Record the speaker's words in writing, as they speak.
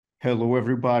Hello,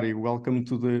 everybody. Welcome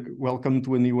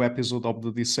to a new episode of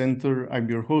the Dissenter. I'm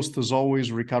your host, as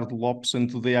always, Ricardo Lopes, and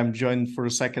today I'm joined for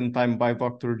a second time by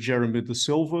Dr. Jeremy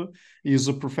DeSilva. He is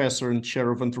a professor and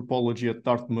chair of anthropology at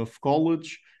Dartmouth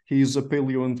College. He is a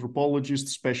paleoanthropologist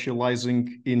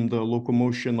specializing in the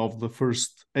locomotion of the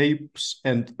first apes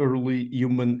and early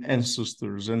human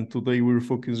ancestors. And today we're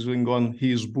focusing on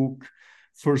his book,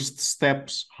 First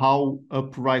Steps: How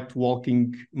Upright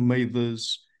Walking Made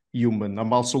Us Human.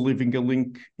 I'm also leaving a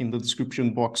link in the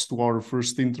description box to our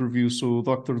first interview. So,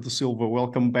 Dr. DeSilva,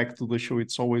 welcome back to the show.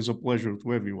 It's always a pleasure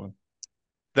to everyone.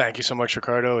 Thank you so much,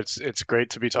 Ricardo. It's great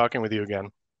to be talking with you again.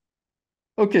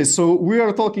 Okay, so we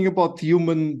are talking about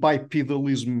human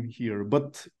bipedalism here,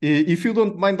 but if you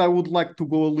don't mind, I would like to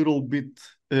go a little bit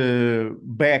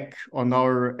back on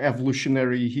our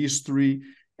evolutionary history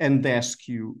and ask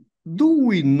you, do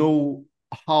we know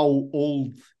how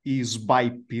old is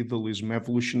bipedalism,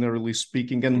 evolutionarily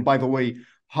speaking? And by the way,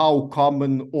 how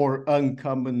common or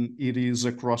uncommon it is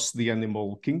across the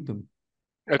animal kingdom?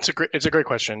 It's a great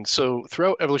question. So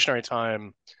throughout evolutionary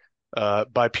time,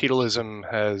 bipedalism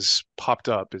has popped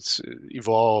up. It's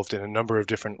evolved in a number of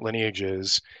different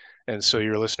lineages, and so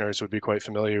your listeners would be quite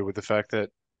familiar with the fact that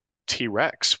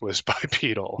T-Rex was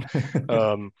bipedal.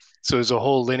 Um, so there's a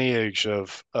whole lineage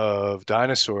of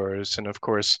dinosaurs, and of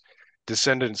course,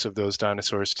 descendants of those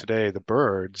dinosaurs today, the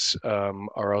birds,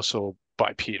 are also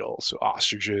bipedal. So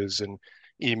ostriches and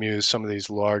emus, some of these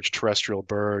large terrestrial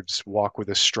birds walk with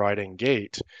a striding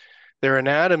gait. Their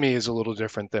anatomy is a little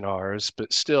different than ours,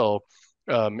 but still,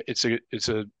 it's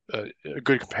a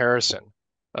good comparison.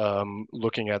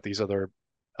 Looking at these other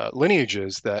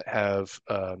lineages that have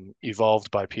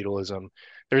evolved bipedalism.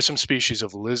 There's some species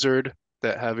of lizard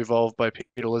that have evolved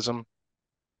bipedalism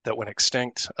that went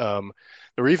extinct.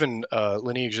 There were even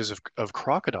lineages of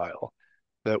crocodile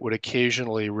that would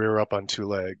occasionally rear up on two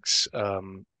legs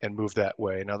and move that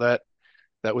way. Now that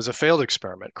was a failed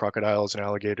experiment. Crocodiles and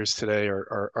alligators today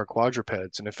are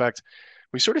quadrupeds, and in fact,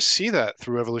 we sort of see that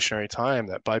through evolutionary time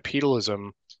that bipedalism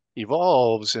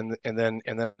evolves and then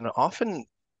often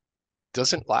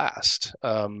doesn't last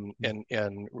and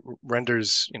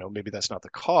renders, maybe that's not the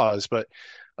cause, but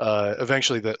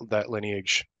eventually that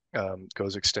lineage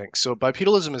goes extinct. So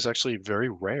bipedalism is actually very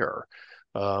rare.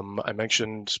 I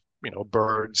mentioned,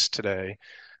 birds today,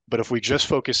 but if we just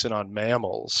focus in on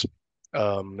mammals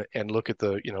and look at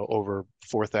the, over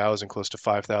 4,000, close to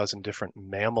 5,000 different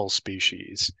mammal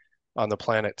species on the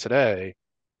planet today,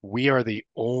 we are the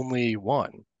only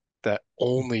one that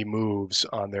only moves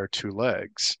on their two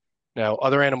legs. Now,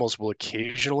 other animals will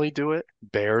occasionally do it.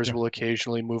 Bears Yeah. will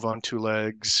occasionally move on two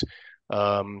legs.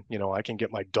 I can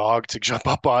get my dog to jump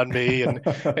up on me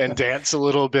and dance a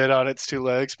little bit on its two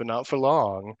legs, but not for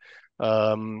long.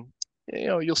 Um,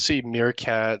 you'll see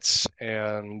meerkats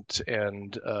and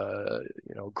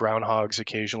groundhogs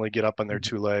occasionally get up on their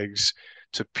two legs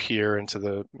to peer into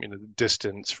the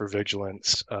distance for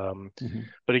vigilance. Mhm.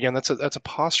 But again, that's a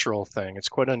postural thing. It's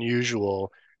quite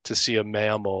unusual to see a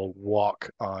mammal walk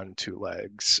on two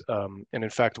legs. And in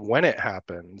fact, when it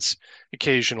happens,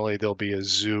 occasionally there'll be a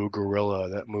zoo gorilla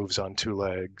that moves on two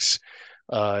legs,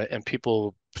 and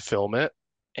people film it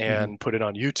Mhm. and put it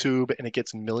on YouTube, and it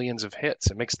gets millions of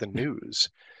hits. It makes the news,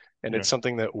 and Yeah. it's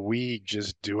something that we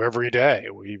just do every day.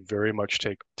 We very much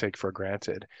take for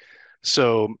granted.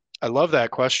 So I love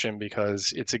that question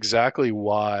because it's exactly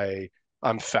why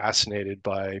I'm fascinated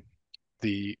by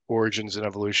the origins and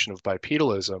evolution of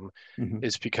bipedalism, Mhm.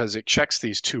 is because it checks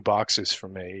these two boxes for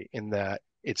me in that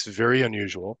it's very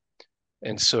unusual.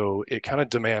 And so it kind of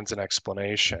demands an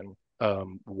explanation.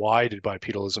 Why did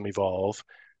bipedalism evolve?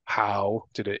 How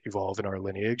did it evolve in our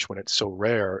lineage when it's so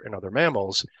rare in other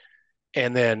mammals?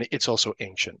 And then it's also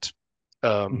ancient.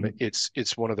 Mhm.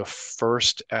 It's one of the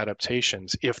first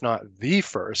adaptations, if not the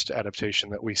first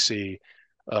adaptation that we see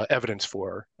evidence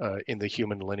for in the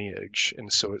human lineage.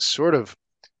 And so it sort of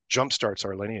jumpstarts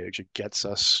our lineage. Uh, it gets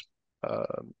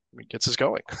us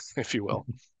going, if you will.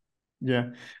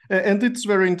 Yeah. And it's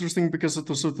very interesting because at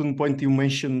a certain point you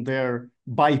mentioned there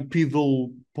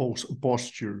bipedal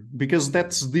posture, because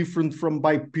that's different from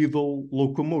bipedal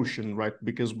locomotion, right?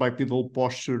 Because bipedal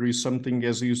posture is something,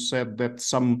 as you said, that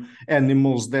some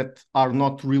animals that are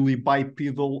not really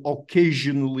bipedal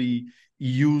occasionally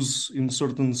use in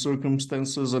certain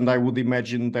circumstances. And I would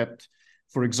imagine that,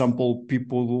 for example,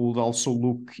 people would also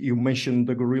look, you mentioned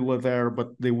the gorilla there, but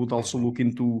they would also Hmm. look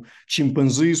into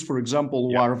chimpanzees, for example,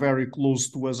 who Yeah. are very close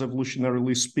to us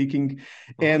evolutionarily speaking.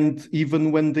 Hmm. And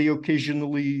even when they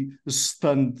occasionally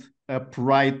stand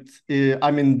upright,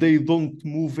 I mean, they don't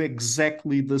move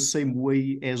exactly the same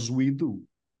way as we do,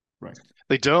 right?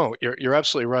 They don't. You're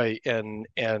absolutely right. And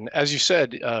as you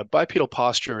said, bipedal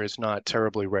posture is not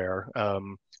terribly rare.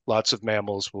 Lots of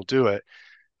mammals will do it.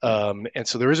 Yeah. And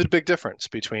so there is a big difference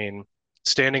between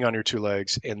standing on your two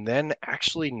legs and then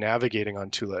actually navigating on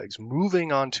two legs.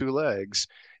 Moving on two legs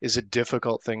is a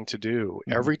difficult thing to do.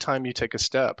 Mhm. Every time you take a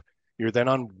step, you're then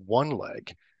on one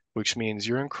leg, which means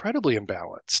you're incredibly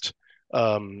imbalanced.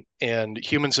 And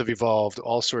humans have evolved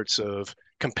all sorts of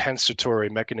compensatory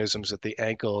mechanisms at the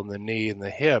ankle and the knee and the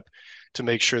hip to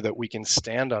make sure that we can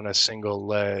stand on a single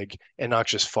leg and not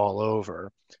just fall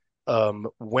over.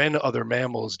 When other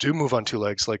mammals do move on two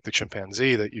legs, like the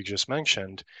chimpanzee that you just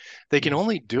mentioned, they can Yes.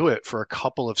 only do it for a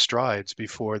couple of strides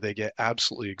before they get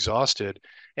absolutely exhausted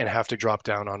and have to drop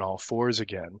down on all fours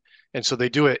again. And so they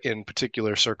do it in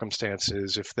particular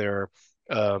circumstances. If they're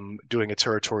doing a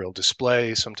territorial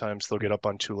display, sometimes they'll get up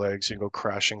on two legs and go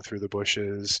crashing through the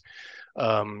bushes.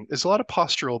 There's a lot of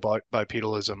postural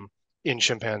bipedalism in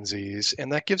chimpanzees,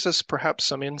 and that gives us perhaps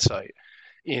some insight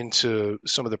into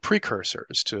some of the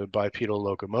precursors to bipedal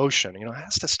locomotion. It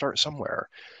has to start somewhere.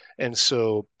 And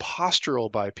so postural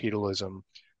bipedalism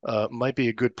might be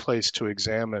a good place to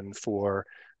examine for,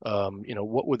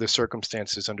 what were the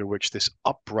circumstances under which this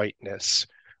uprightness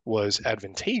was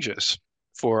advantageous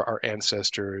for our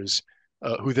ancestors,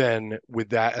 who then, with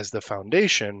that as the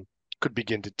foundation, could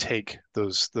begin to take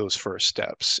those first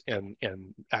steps and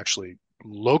actually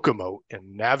locomote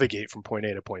and navigate from point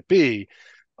A to point B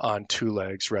on two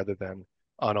legs rather than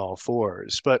on all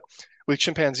fours. But with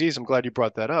chimpanzees, I'm glad you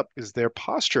brought that up, is their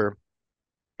posture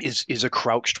is a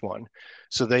crouched one.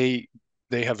 So they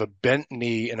have a bent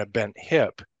knee and a bent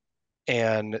hip.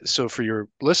 And so for your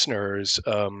listeners,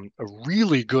 a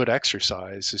really good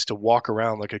exercise is to walk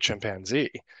around like a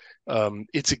chimpanzee.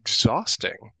 It's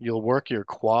exhausting. You'll work your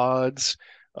quads,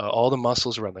 all the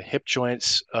muscles around the hip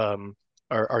joints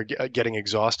are getting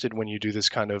exhausted when you do this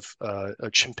kind of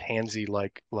a chimpanzee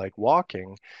like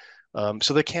walking.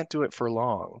 So they can't do it for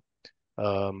long.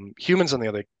 Humans, on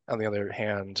the other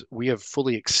hand, we have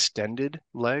fully extended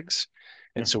legs,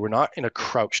 Yeah. and so we're not in a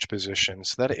crouched position.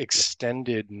 So that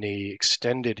extended knee,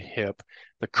 extended hip,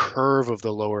 the curve of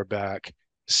the lower back,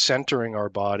 centering our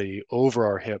body over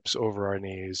our hips, over our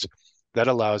knees, that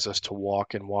allows us to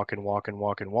walk and walk and walk and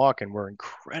walk and walk, and we're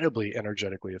incredibly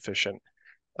energetically efficient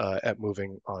at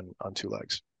moving on two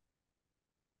legs.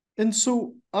 And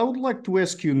so I would like to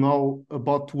ask you now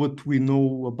about what we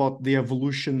know about the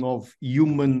evolution of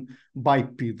human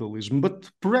bipedalism.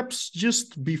 But perhaps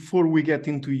just before we get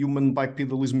into human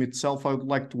bipedalism itself, I would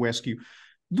like to ask you,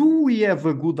 do we have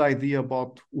a good idea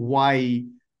about why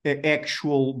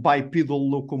actual bipedal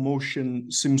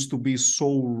locomotion seems to be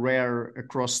so rare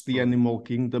across the Mhm. animal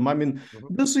kingdom? I mean,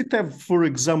 Mhm. does it have, for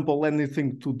example,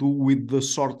 anything to do with the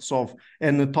sorts of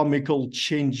anatomical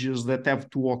changes that have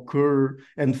to occur?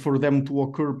 And for them to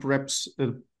occur, perhaps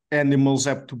animals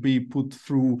have to be put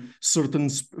through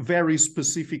certain very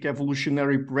specific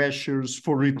evolutionary pressures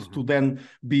for it Mhm. to then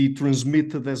be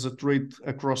transmitted as a trait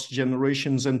across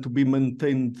generations and to be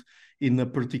maintained in a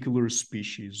particular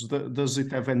species? Does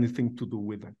it have anything to do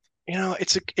with that?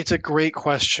 It's a great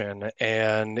question,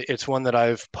 and it's one that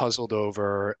I've puzzled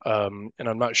over, and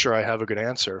I'm not sure I have a good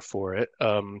answer for it.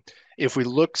 If we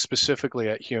look specifically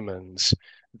at humans,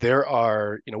 there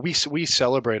are, we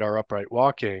celebrate our upright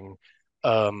walking,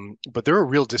 but there are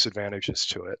real disadvantages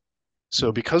to it. So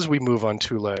Mm. because we move on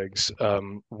two legs,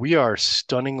 we are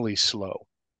stunningly slow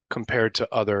compared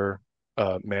to other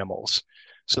mammals.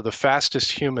 So the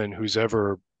fastest human who's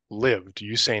ever lived,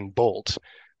 Usain Bolt,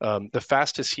 the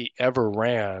fastest he ever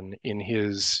ran in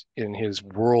his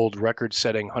world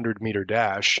record-setting 100-meter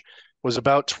dash was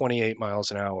about 28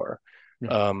 miles an hour.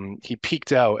 Yeah. He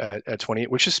peaked out at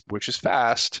 28, which is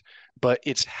fast, but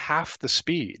it's half the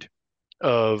speed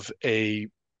of a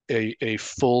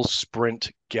full sprint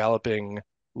galloping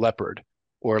leopard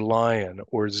or lion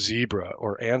or zebra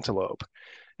or antelope.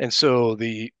 And so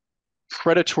the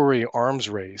predatory arms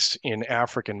race in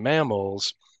African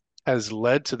mammals has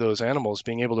led to those animals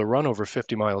being able to run over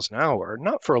 50 miles an hour,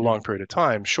 not for a Yeah. long period of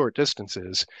time, short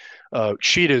distances.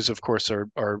 Cheetahs, of course,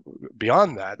 are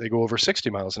beyond that. They go over 60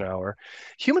 miles an hour.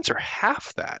 Humans are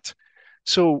half that.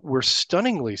 So we're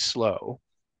stunningly slow.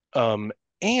 Um,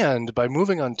 and by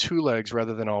moving on two legs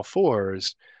rather than all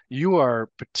fours, you are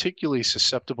particularly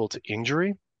susceptible to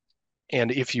injury.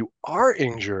 And if you are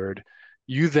injured,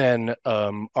 you then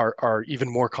are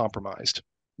even more compromised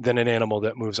than an animal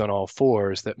that moves on all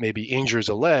fours that maybe injures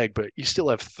a leg, but you still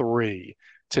have three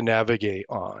to navigate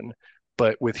on.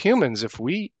 But with humans, if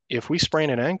we sprain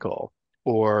an ankle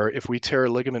or if we tear a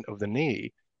ligament of the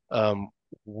knee, um,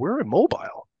 we're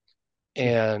immobile.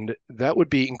 Yeah. And that would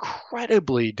be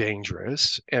incredibly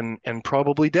dangerous and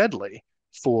probably deadly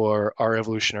for our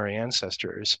evolutionary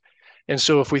ancestors. And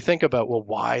so if we think about, well,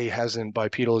 why hasn't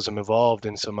bipedalism evolved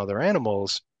in some other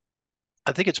animals?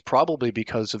 I think it's probably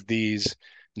because of these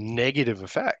negative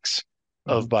effects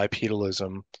of Mhm.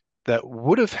 bipedalism that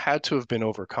would have had to have been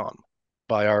overcome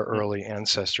by our Yeah. early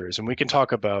ancestors. And we can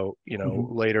talk about,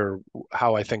 Mhm. later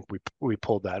how I think we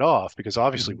pulled that off, because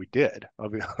obviously Mhm. we did,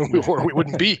 Yeah. or we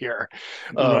wouldn't be here.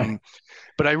 Right. Um,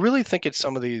 but I really think it's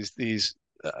some of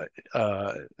uh,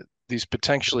 uh, these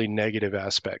potentially negative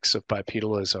aspects of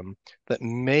bipedalism that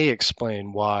may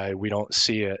explain why we don't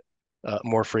see it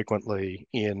more frequently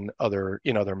in other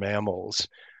mammals.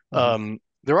 Mhm.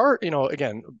 There are,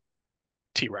 again,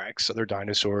 T-Rex, other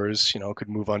dinosaurs, could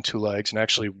move on two legs, and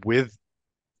actually with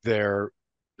their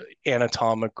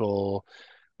anatomical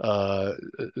uh,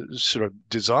 sort of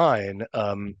design,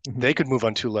 they Mhm. could move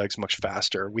on two legs much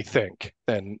faster, we think,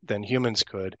 than humans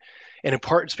could. And in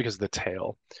part, it's because of the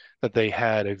tail, that they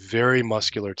had a very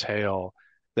muscular tail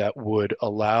that would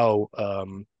allow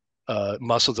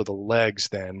muscles of the legs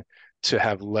then to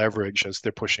have leverage as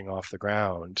they're pushing off the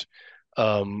ground.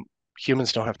 Um,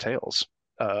 Humans don't have tails.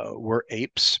 We're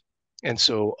apes. And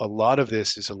so a lot of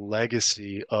this is a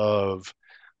legacy of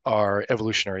our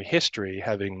evolutionary history,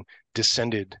 having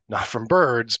descended not from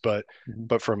birds, Mhm.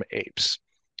 but from apes.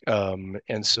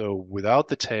 And so without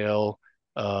the tail,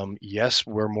 yes,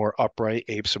 we're more upright.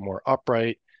 Apes are more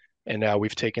upright, and now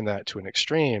we've taken that to an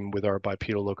extreme with our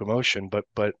bipedal locomotion. But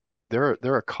there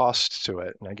are costs to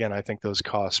it, and again, I think those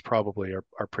costs probably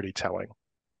are pretty telling.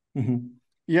 Mhm.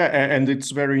 Yeah, and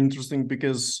it's very interesting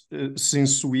because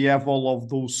since we have all of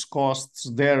those costs,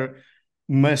 there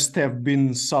must have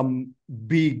been some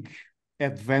big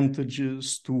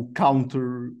advantages to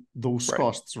counter those Right.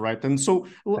 costs, right? And so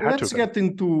It had to have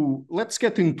been. let's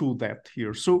get into that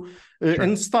here. So Sure.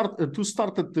 and start to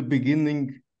start at the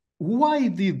beginning. Why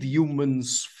did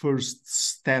humans first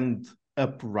stand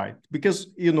upright? Because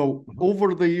Hmm.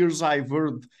 over the years I've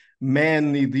heard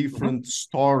many Hmm. different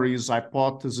stories,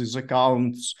 hypotheses,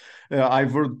 accounts.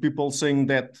 I've heard people saying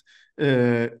that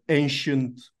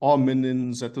ancient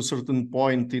hominins at a certain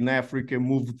point in Africa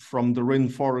moved from the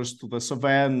rainforest to the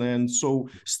savanna, and so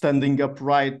standing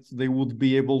upright, they would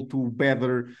be able to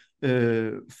better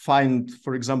find,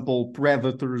 for example,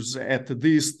 predators at a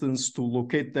distance, to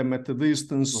locate them at a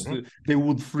distance. Hmm. They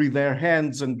would free their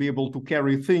hands and be able to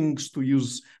carry things, to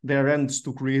use their hands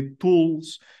to create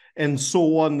tools, and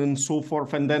so on and so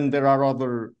forth. And then there are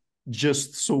other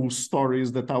just so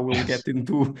stories that I will Yes. get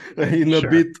into in a Sure.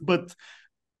 bit. But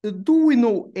do we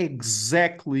know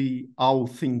exactly how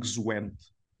things went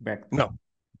back then? No,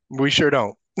 we sure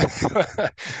don't.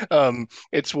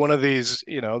 It's one of these,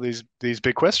 these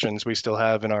big questions we still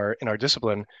have in our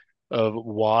discipline of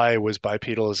why was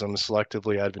bipedalism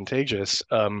selectively advantageous?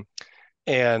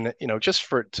 And just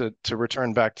to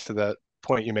return back to that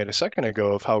point you made a second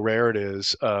ago of how rare it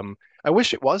is, I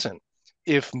wish it wasn't.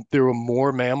 If there were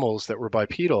more mammals that were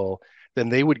bipedal, then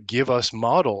they would give us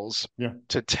models Yeah,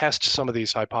 to test some of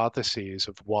these hypotheses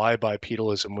of why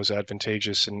bipedalism was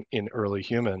advantageous in early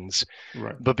humans.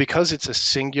 right. But because it's a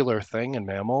singular thing in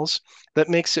mammals, that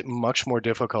makes it much more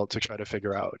difficult to try to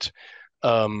figure out.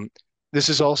 Um, this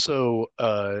is also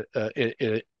an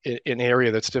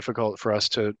area that's difficult for us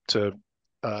to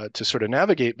sort of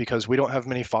navigate because we don't have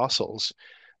many fossils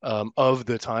of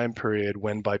the time period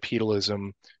when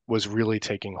bipedalism was really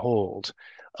taking hold.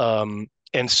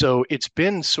 And so it's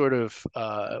been sort of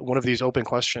one of these open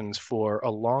questions for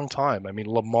a long time. I mean,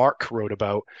 Lamarck wrote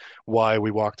about why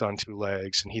we walked on two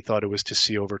legs, and he thought it was to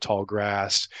see over tall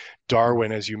grass.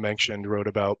 Darwin, as you mentioned, wrote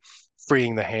about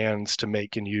freeing the hands to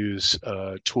make and use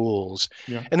tools.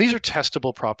 Yeah. And these are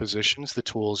testable propositions, the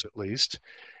tools at least.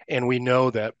 And we know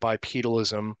that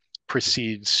bipedalism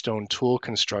precedes stone tool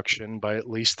construction by at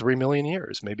least 3 million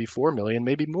years, maybe 4 million,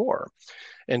 maybe more.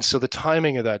 And so the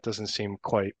timing of that doesn't seem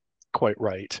quite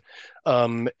right.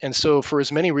 And so for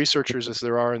as many researchers as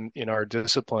there are in our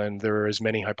discipline, there are as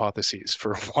many hypotheses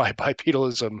for why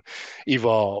bipedalism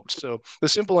evolved. So the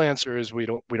simple answer is we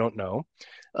don't know.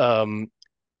 Um,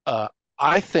 uh,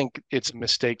 I think it's a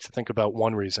mistake to think about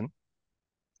one reason.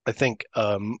 I think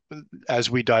as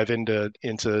we dive into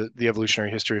the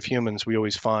evolutionary history of humans, we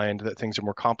always find that things are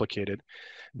more complicated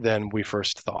than we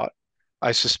first thought.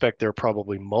 I suspect there are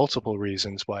probably multiple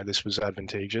reasons why this was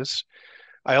advantageous.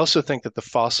 I also think that the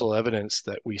fossil evidence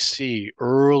that we see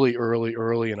early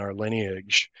in our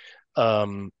lineage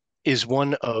um, is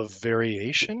one of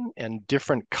variation and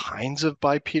different kinds of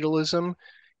bipedalism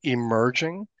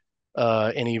emerging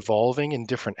and evolving in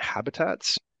different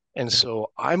habitats. And Yeah.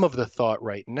 so I'm of the thought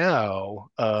right now,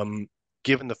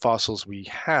 given the fossils we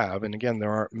have, and again,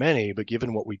 there aren't many, but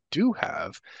given what we do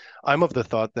have, I'm of the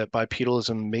thought that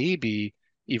bipedalism may be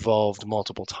evolved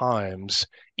multiple times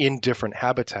in different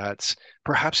habitats,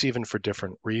 perhaps even for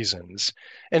different reasons.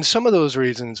 And some of those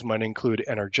reasons might include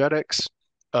energetics.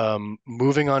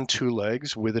 Moving on two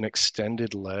legs with an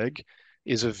extended leg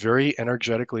is a very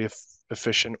energetically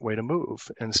efficient way to move.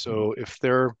 And so if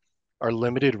there are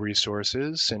limited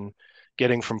resources and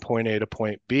getting from point A to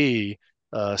point B,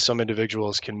 some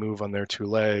individuals can move on their two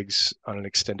legs on an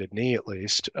extended knee, at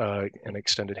least, an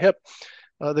extended hip.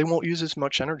 They won't use as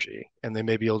much energy, and they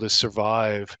may be able to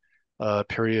survive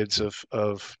periods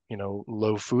of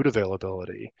low food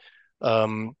availability.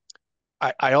 Um,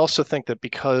 I also think that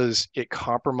because it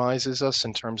compromises us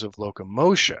in terms of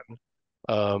locomotion,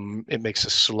 it makes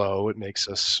us slow, it makes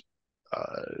us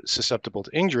susceptible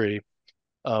to injury.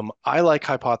 I like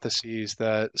hypotheses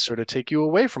that sort of take you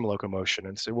away from locomotion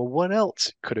and say, well, what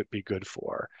else could it be good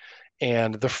for?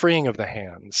 And the freeing of the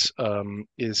hands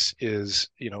is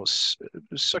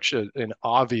such an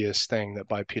obvious thing that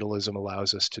bipedalism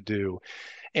allows us to do.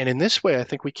 And in this way, I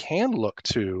think we can look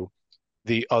to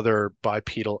the other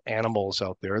bipedal animals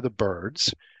out there, the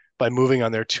birds. By moving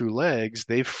on their two legs,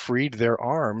 they've freed their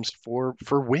arms for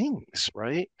wings,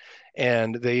 right?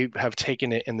 And they have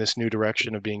taken it in this new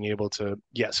direction of being able to,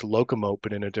 yes, locomote,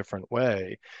 but in a different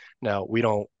way. Now, we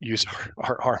don't use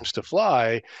our arms to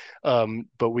fly,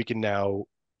 but we can now,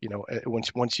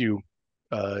 once you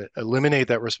eliminate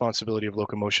that responsibility of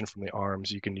locomotion from the arms,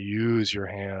 you can use your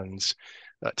hands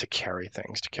to carry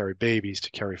things, to carry babies, to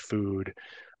carry food.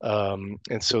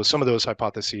 And so some of those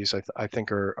hypotheses I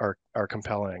think are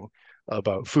compelling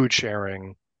about food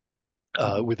sharing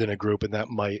within a group, and that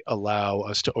might allow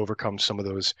us to overcome some of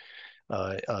those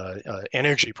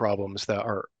energy problems that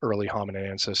our early hominid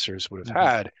ancestors would have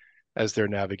had as they're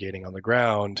navigating on the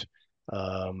ground,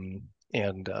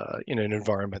 and in an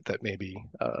environment that maybe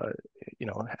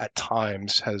at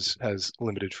times has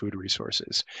limited food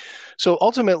resources. So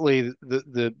ultimately,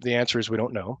 the answer is we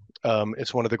don't know.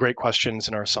 It's one of the great questions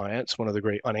in our science, one of the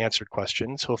great unanswered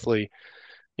questions. Hopefully,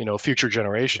 future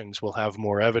generations will have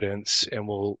more evidence, and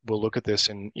we'll look at this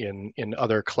in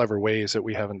other clever ways that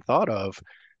we haven't thought of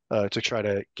to try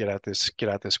to get at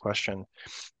this question.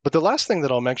 But the last thing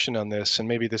that I'll mention on this, and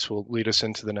maybe this will lead us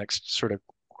into the next sort of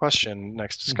question,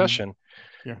 next discussion,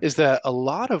 Yeah. is that a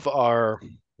lot of our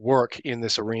work in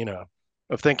this arena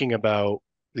of thinking about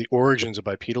the origins of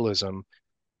bipedalism,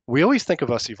 we always think of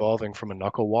us evolving from a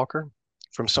knuckle walker,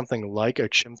 from something like a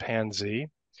chimpanzee.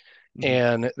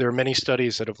 And there are many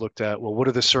studies that have looked at, well, what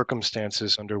are the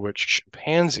circumstances under which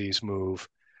chimpanzees move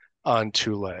on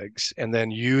two legs, and then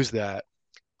use that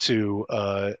to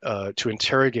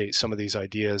interrogate some of these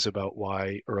ideas about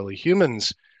why early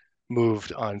humans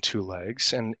moved on two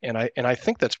legs, and I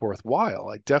think that's worthwhile.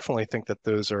 I definitely think that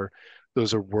those are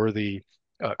worthy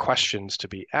questions to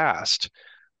be asked.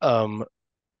 Um,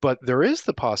 but there is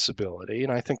the possibility,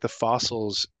 and I think the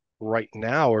fossils right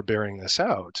now are bearing this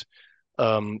out,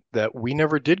 that we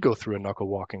never did go through a knuckle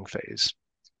walking phase.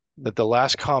 That the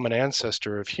last common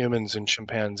ancestor of humans and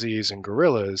chimpanzees and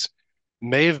gorillas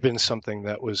may have been something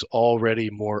that was already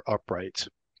more upright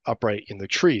in the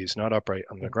trees, not upright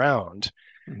on the ground.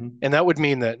 And that would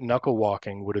mean that knuckle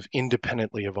walking would have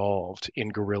independently evolved in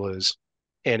gorillas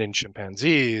and in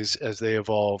chimpanzees as they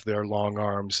evolved their long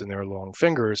arms and their long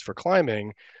fingers for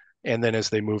climbing. And then as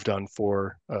they moved on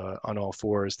all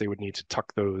fours, they would need to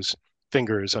tuck those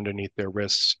fingers underneath their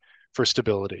wrists for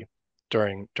stability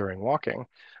during walking.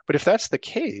 But if that's the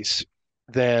case,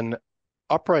 then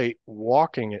upright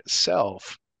walking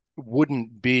itself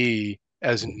wouldn't be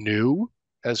as new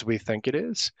as we think it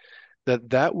is.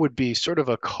 That would be sort of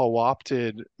a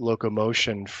co-opted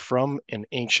locomotion from an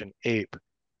ancient ape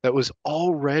that was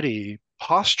already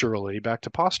posturally back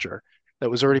to posture, that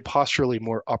was already posturally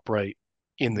more upright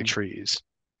in the trees.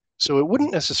 So it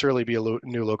wouldn't necessarily be a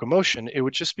new locomotion. It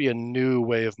would just be a new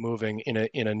way of moving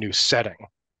in a new setting.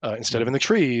 Instead of in the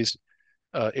trees,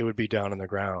 it would be down on the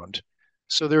ground.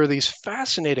 So there are these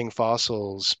fascinating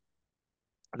fossils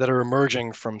that are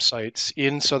emerging from sites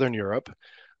in Southern Europe.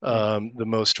 The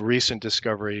most recent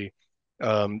discovery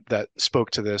that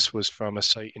spoke to this was from a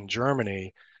site in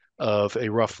Germany of a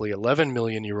roughly 11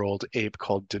 million year old ape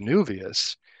called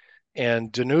Danuvius.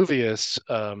 And Danuvius,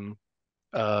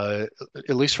 at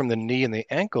least from the knee and the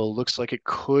ankle, looks like it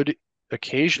could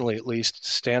occasionally at least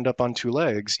stand up on two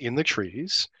legs in the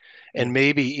trees and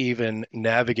maybe even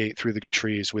navigate through the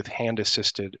trees with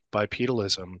hand-assisted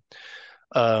bipedalism.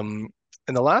 And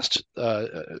the last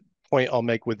point I'll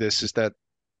make with this is that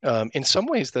in some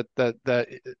ways that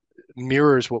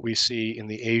mirrors what we see in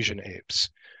the Asian apes.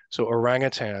 So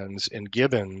orangutans and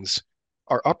gibbons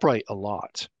are upright a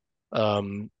lot,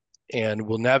 um, and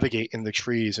will navigate in the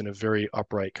trees in a very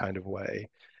upright kind of way.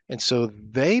 And so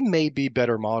they may be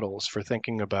better models for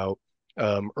thinking about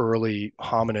early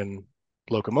hominin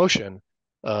locomotion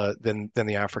than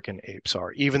the African apes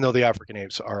are, even though the African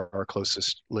apes are our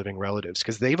closest living relatives,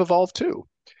 because they've evolved too.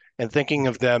 And thinking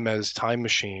of them as time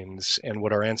machines and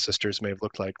what our ancestors may have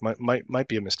looked like might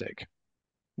be a mistake.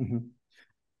 Mhm.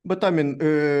 But I mean,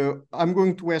 I'm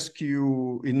going to ask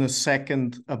you in a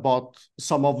second about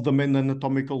some of the main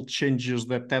anatomical changes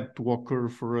that had to occur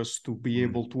for us to be Mm.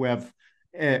 able to have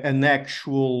an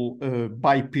actual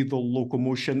bipedal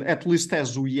locomotion, at least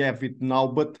as we have it now.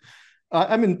 But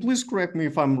I mean, please correct me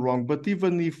if I'm wrong, but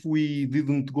even if we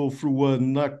didn't go through a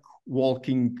knuckle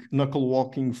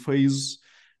walking phase,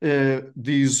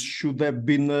 this should have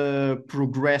been a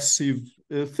progressive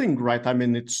thing, right? I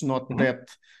mean, it's not Mhm.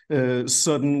 that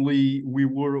suddenly we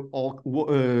were all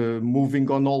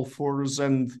moving on all fours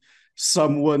and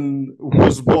someone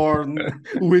was born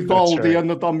with That's all the right.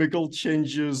 anatomical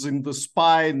changes in the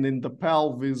spine, in the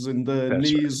pelvis, in the That's right.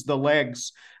 knees, the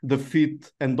legs, the feet,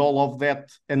 and all of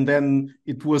that. And then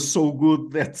it was so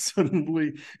good that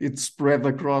suddenly it spread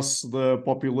across the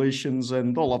populations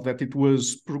and all of that. It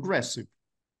was progressive,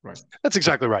 right? That's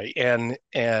exactly right. And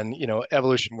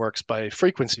evolution works by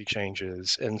frequency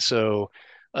changes. And so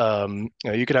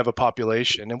you could have a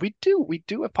population, and we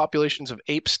do have populations of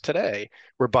apes today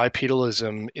where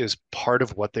bipedalism is part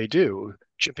of what they do.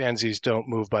 Chimpanzees don't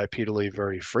move bipedally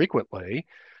very frequently,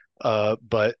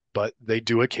 but they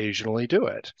do occasionally do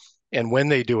it. And when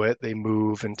they do it, they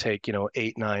move and take,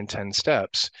 8, 9, 10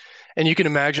 steps. And you can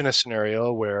imagine a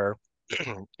scenario where,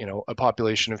 a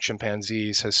population of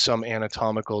chimpanzees has some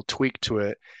anatomical tweak to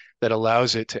it that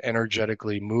allows it to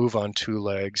energetically move on two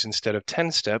legs instead of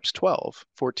 10 steps, 12,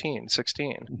 14,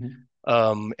 16.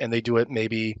 Mm-hmm. And they do it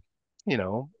maybe, you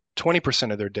know,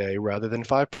 20% of their day rather than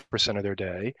 5% of their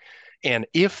day. And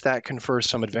if that confers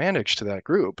some advantage to that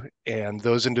group, and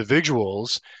those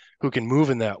individuals who can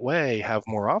move in that way have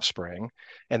more offspring,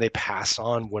 and they pass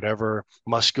on whatever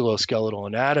musculoskeletal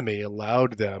anatomy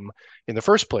allowed them in the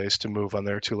first place to move on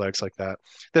their two legs like that,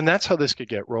 then that's how this could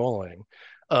get rolling.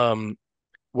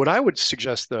 What I would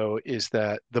suggest, though, is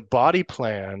that the body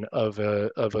plan of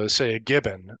a say a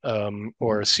gibbon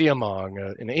or a Mm-hmm.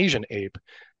 siamang, an Asian ape,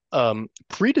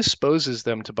 predisposes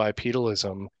them to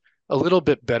bipedalism a little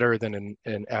bit better than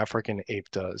an African ape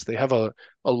does. They have a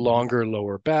Mm-hmm. longer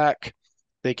lower back.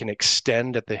 They can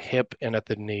extend at the hip and at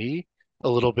the knee a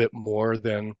little bit more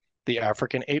than the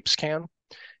African apes can.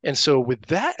 And so, with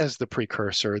that as the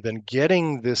precursor, then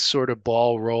getting this sort of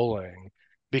ball rolling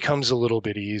becomes a little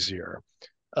bit easier.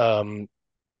 Um,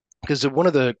 because one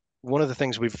of the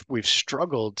things we've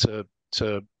struggled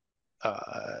to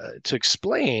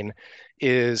explain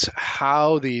is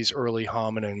how these early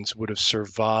hominins would have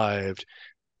survived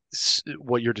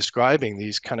what you're describing,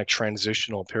 these kind of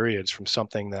transitional periods from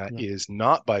something that Yeah. is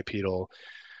not bipedal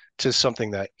to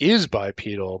something that is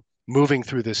bipedal, moving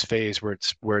through this phase where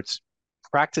it's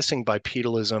practicing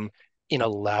bipedalism in a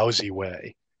lousy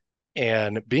way.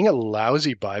 And being a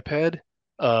lousy biped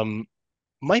um,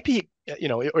 might be,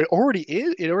 it already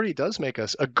is, it already does make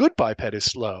us a good biped is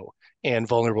slow and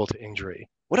vulnerable to injury.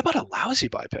 What about a lousy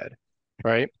biped,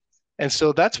 right? And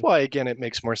so that's why, again, it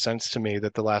makes more sense to me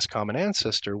that the last common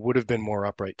ancestor would have been more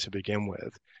upright to begin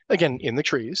with. Again, in the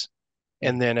trees. Yeah.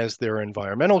 And then as there are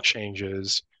environmental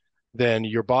changes, then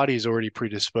your body is already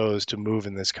predisposed to move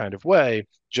in this kind of way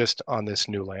just on this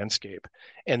new landscape.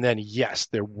 And then, yes,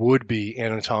 there would be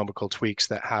anatomical tweaks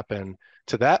that happen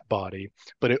to that body,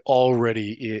 but it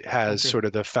has Okay. sort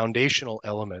of the foundational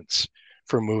elements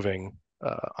for moving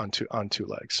on two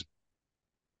legs.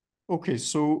 Okay,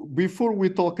 so before we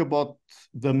talk about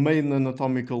the main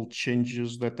anatomical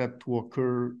changes that had to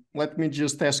occur, let me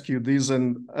just ask you this.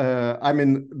 And I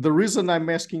mean, the reason I'm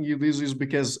asking you this is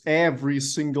because every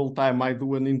single time I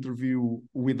do an interview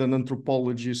with an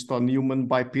anthropologist on human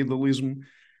bipedalism,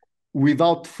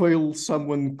 without fail,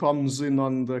 someone comes in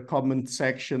on the comment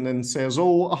section and says,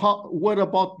 "Oh, what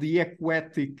about the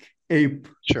aquatic ape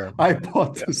Sure. Yeah,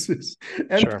 hypothesis?"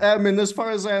 And sure. I mean, as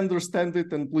far as I understand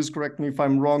it, and please correct me if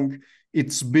I'm wrong,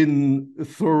 it's been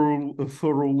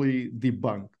thoroughly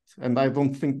debunked. And I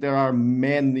don't think there are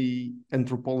many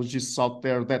anthropologists out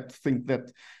there that think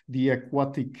that the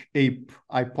aquatic ape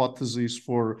hypothesis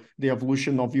for the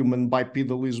evolution of human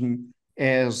bipedalism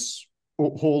as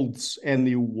holds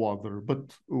any water.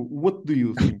 But what do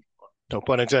you think? No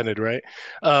pun intended, right?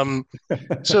 Um,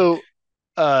 so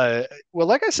well,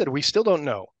 like I said, we still don't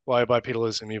know why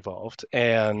bipedalism evolved,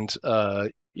 and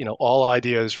all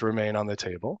ideas remain on the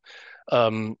table.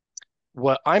 Um,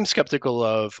 what I'm skeptical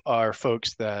of are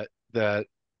folks that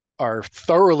are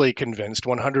thoroughly convinced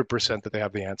 100% that they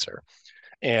have the answer.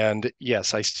 And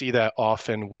yes, I see that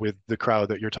often with the crowd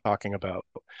that you're talking about,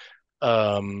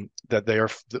 that they are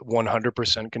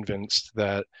 100% convinced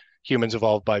that humans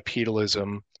evolved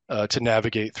bipedalism to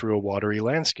navigate through a watery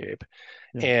landscape.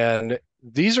 Yeah. And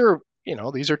these are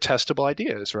testable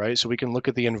ideas, right? So we can look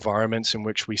at the environments in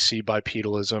which we see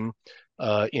bipedalism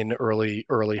in early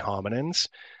hominins,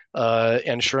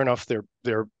 and sure enough,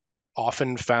 they're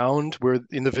often found where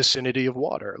in the vicinity of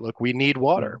water. Look, we need Yeah.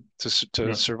 water to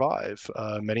Yeah. survive.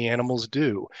 Many animals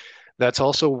do. That's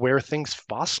also where things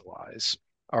fossilize,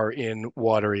 are in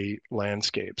watery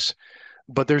landscapes.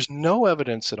 But there's no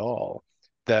evidence at all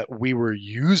that we were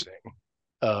using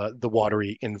the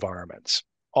watery environments.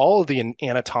 All of the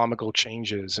anatomical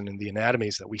changes and in the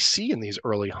anatomies that we see in these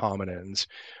early hominins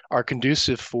are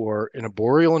conducive for an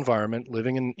arboreal environment,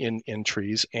 living in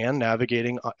trees and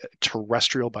navigating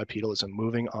terrestrial bipedalism,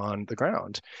 moving on the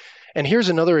ground. And here's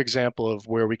another example of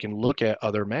where we can look at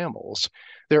other mammals.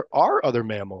 There are other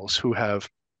mammals who have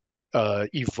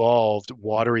evolved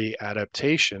watery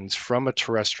adaptations from a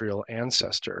terrestrial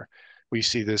ancestor. We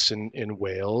see this in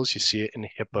whales, you see it in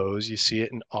hippos, you see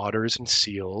it in otters and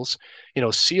seals.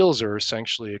 Seals are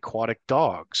essentially aquatic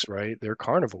dogs, right? They're Yeah.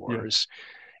 carnivores.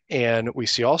 And we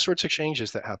see all sorts of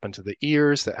changes that happen to the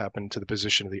ears, that happen to the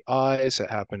position of the eyes, that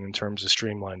happen in terms of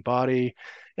streamlined body.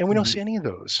 And we don't see Mhm. any of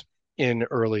those in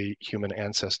early human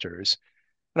ancestors.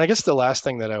 And I guess the last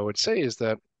thing that I would say is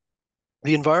that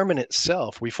the environment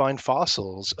itself, we find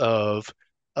fossils of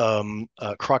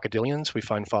crocodilians, we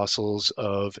find fossils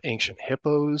of ancient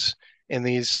hippos in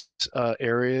these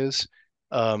areas.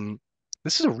 Um,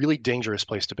 this is a really dangerous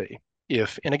place to be.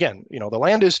 And again, the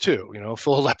land is too,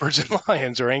 full of leopards and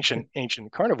lions or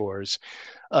ancient carnivores.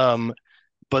 Um,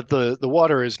 but the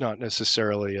water is not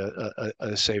necessarily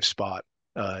a safe spot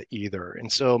either.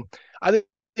 And so I think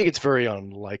it's very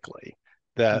unlikely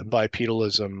that Mhm.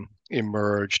 bipedalism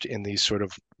emerged in these sort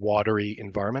of watery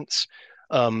environments.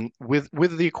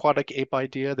 With the aquatic ape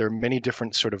idea, there are many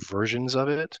different sort of versions of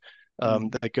it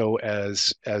Mhm. that go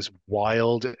as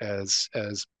wild as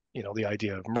the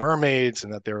idea of mermaids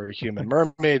and that there are human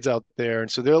mermaids out there.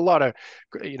 And so there are a lot of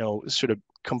sort of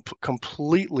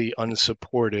completely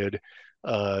unsupported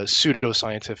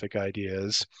pseudoscientific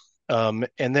ideas.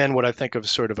 And then what I think of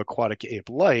sort of aquatic ape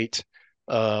light,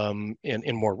 and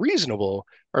more reasonable,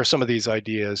 are some of these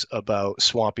ideas about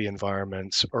swampy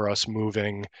environments or us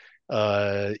moving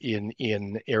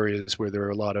in areas where there are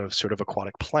a lot of sort of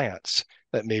aquatic plants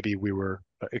that maybe we were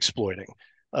exploiting.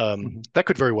 Mhm. That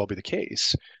could very well be the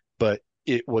case, but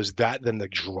was that then the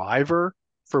driver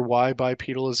for why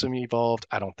bipedalism evolved?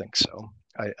 I don't think so.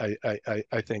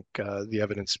 I think the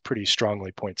evidence pretty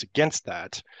strongly points against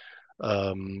that.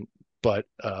 Um, but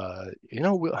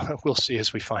we'll see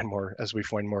as we find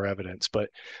more evidence. But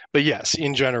yes,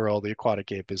 in general, the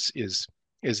aquatic ape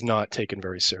is not taken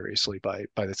very seriously by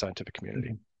the scientific community.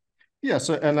 Mhm. Yes,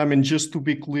 and I mean, just to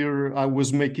be clear, I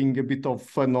was making a bit of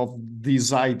fun of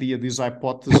this idea, this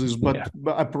hypothesis, Yeah.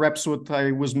 but perhaps what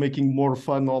I was making more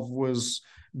fun of was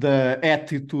the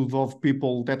attitude of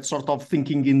people that sort of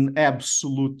thinking in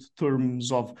absolute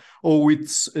terms of, oh,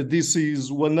 this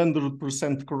is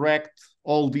 100% correct,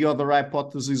 all the other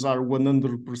hypotheses are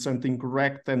 100%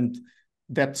 incorrect, and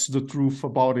that's the truth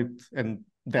about it, and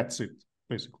that's it,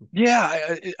 basically.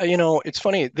 Yeah, it's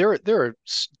funny. There are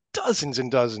dozens and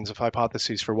dozens of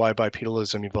hypotheses for why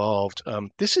bipedalism evolved.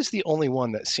 This is the only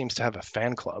one that seems to have a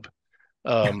fan club,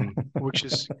 which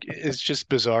is just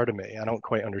bizarre to me. I don't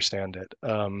quite understand it.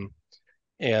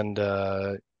 And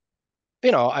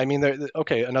I mean,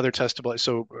 okay, another testable.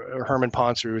 So Herman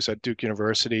Poncer, who's at Duke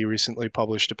University, recently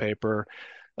published a paper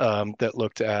that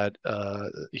looked at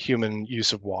human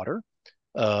use of water,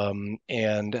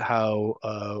 and how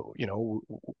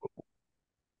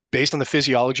based on the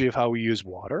physiology of how we use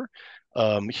water,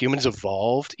 humans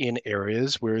evolved in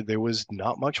areas where there was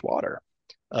not much water,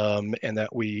 and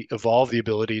that we evolved the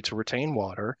ability to retain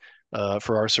water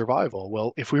for our survival.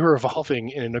 Well, if we were evolving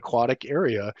in an aquatic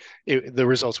area, the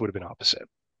results would have been opposite.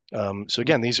 So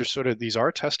again, these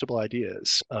are testable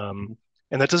ideas. And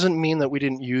that doesn't mean that we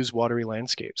didn't use watery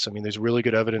landscapes. I mean, there's really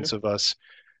good Yeah. evidence of us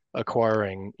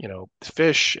acquiring,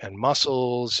 fish and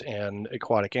mussels and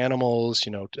aquatic animals,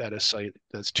 at a site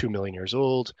that's 2 million years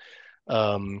old.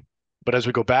 Um, but as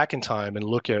we go back in time and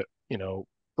look at,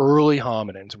 early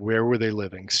hominins, where were they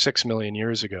living 6 million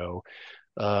years ago?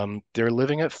 They're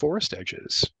living at forest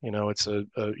edges. It's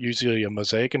usually a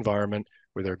mosaic environment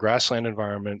where there are grassland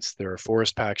environments, there are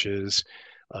forest patches,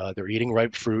 they're eating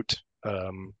ripe fruit.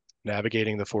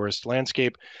 navigating the forest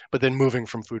landscape, but then moving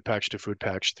from food patch to food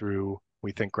patch through,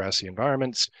 we think, grassy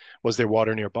environments. Was there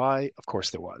water nearby? Of course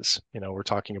there was. We're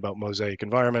talking about mosaic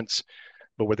environments,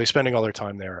 but were they spending all their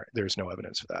time there? There's no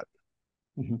evidence for that.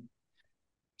 Mhm.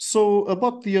 So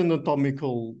about the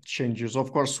anatomical changes,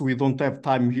 of course, we don't have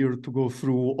time here to go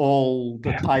through all the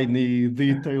Yeah. tiny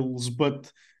details,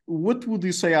 but what would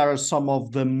you say are some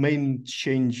of the main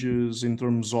changes in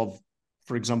terms of,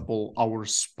 for example, our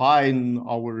spine,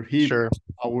 our hips, Sure.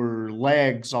 our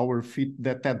legs, our feet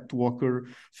that had to occur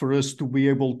for us to be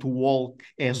able to walk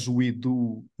as we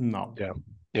do now? Yeah.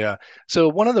 Yeah. So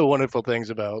one of the wonderful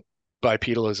things about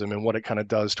bipedalism and what it kind of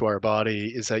does to our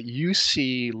body is that you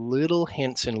see little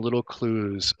hints and little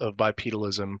clues of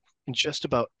bipedalism in just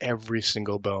about every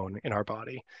single bone in our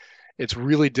body. It's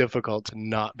really difficult to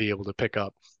not be able to pick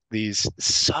up these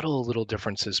subtle little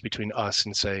differences between us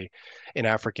and, say, an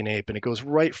African ape. And it goes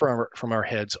right from our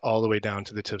heads all the way down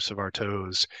to the tips of our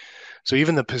toes. So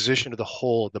even the position of the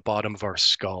hole at the bottom of our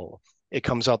skull, it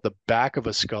comes out the back of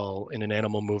a skull in an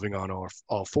animal moving on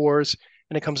all fours,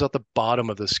 and it comes out the bottom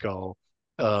of the skull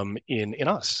in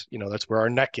us. That's where our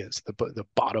neck is, the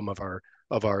bottom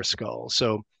of our skull.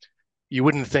 So you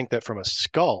wouldn't think that from a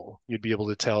skull you'd be able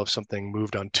to tell if something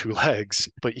moved on two legs,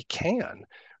 but you can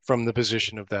from the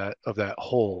position of that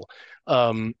hole.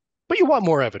 Um, but you want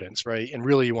more evidence, right? And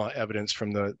really, you want evidence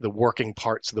from the working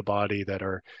parts of the body that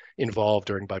are involved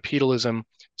during bipedalism.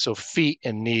 So feet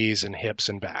and knees and hips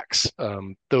and backs.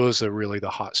 Those are really the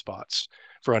hot spots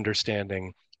for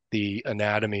understanding the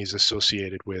anatomies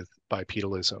associated with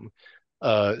bipedalism.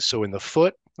 So in the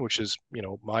foot, which is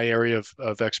my area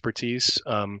of expertise,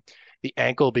 the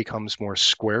ankle becomes more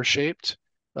square shaped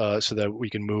so that we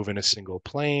can move in a single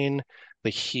plane. The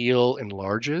heel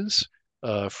enlarges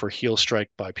for heel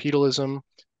strike bipedalism.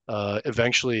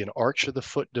 Eventually, an arch of the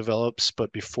foot develops,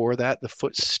 but before that, the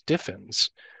foot stiffens.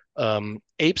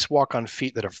 Apes walk on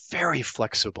feet that are very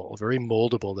flexible, very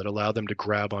moldable, that allow them to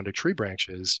grab onto tree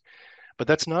branches. But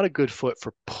that's not a good foot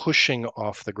for pushing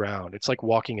off the ground. It's like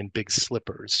walking in big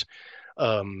slippers.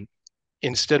 Um,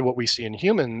 Instead, what we see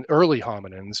in early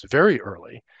hominins, very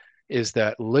early, is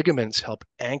that ligaments help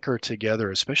anchor together,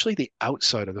 especially the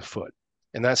outside of the foot.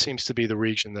 And that seems to be the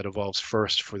region that evolves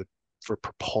first for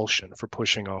propulsion, for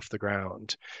pushing off the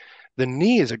ground. The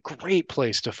knee is a great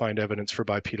place to find evidence for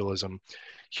bipedalism.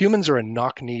 Humans are a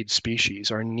knock-kneed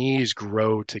species. Our knees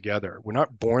grow together. We're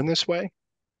not born this way.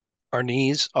 Our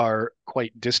knees are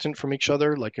quite distant from each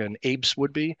other, like an ape's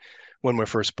would be when we're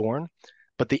first born.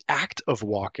 But the act of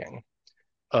walking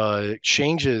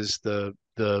changes the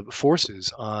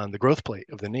forces on the growth plate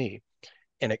of the knee,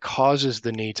 and it causes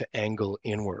the knee to angle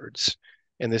inwards.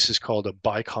 And this is called a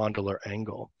bicondylar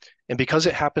angle. And because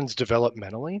it happens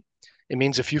developmentally, it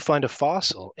means if you find a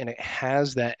fossil and it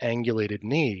has that angulated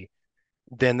knee,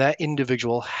 then that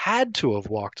individual had to have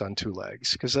walked on two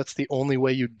legs because that's the only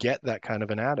way you get that kind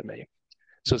of anatomy.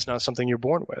 So it's not something you're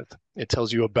born with. It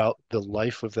tells you about the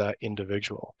life of that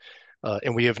individual.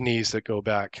 And we have knees that go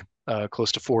back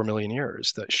close to 4 million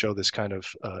years that show this kind of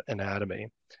anatomy.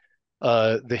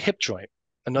 The hip joint,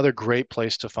 another great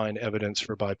place to find evidence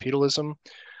for bipedalism.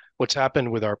 What's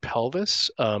happened with our pelvis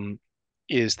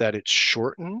is that it's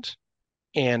shortened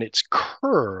and it's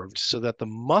curved so that the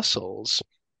muscles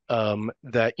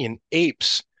that in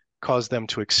apes cause them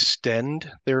to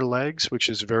extend their legs, which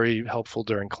is very helpful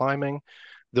during climbing.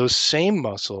 Those same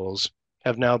muscles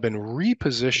have now been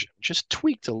repositioned, just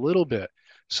tweaked a little bit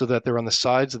so that they're on the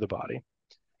sides of the body.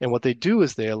 And what they do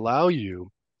is they allow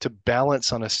you to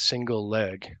balance on a single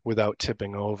leg without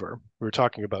tipping over. We were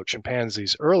talking about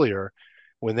chimpanzees earlier.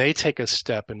 When they take a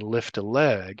step and lift a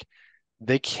leg,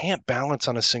 they can't balance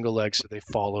on a single leg, so they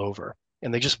fall over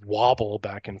and they just wobble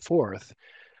back and forth.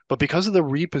 But because of the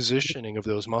repositioning of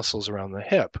those muscles around the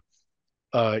hip,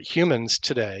 humans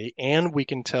today, and we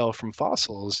can tell from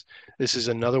fossils, this is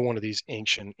another one of these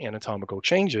ancient anatomical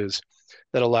changes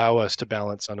that allow us to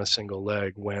balance on a single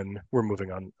leg when we're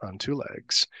moving on two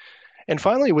legs. And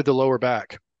finally, with the lower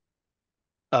back,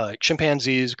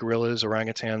 chimpanzees, gorillas,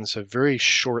 orangutans have very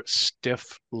short,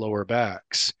 stiff lower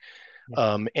backs.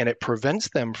 And it prevents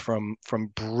them from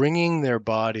bringing their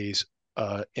bodies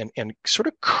and sort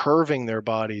of curving their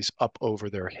bodies up over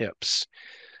their hips.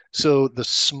 So the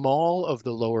small of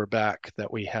the lower back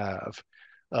that we have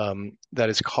that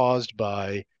is caused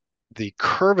by the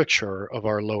curvature of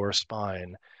our lower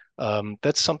spine,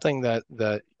 that's something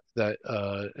that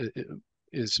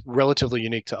is relatively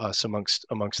unique to us amongst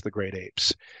the great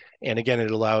apes. And again,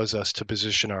 it allows us to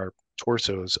position our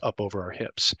torsos up over our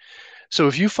hips. So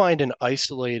if you find an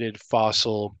isolated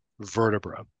fossil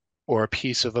vertebra or a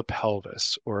piece of a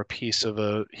pelvis, or a piece of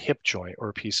a hip joint, or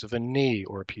a piece of a knee,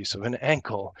 or a piece of an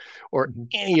ankle, or Mhm.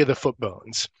 any of the foot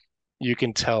bones, you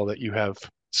can tell that you have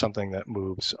something that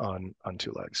moves on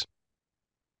two legs.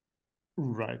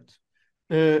 Right.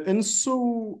 And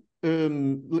so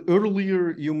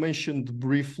earlier you mentioned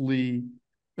briefly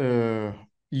uh,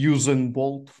 Usain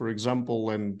Bolt, for example,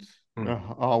 and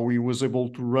Mhm. how he was able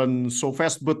to run so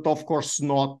fast, but of course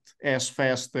not as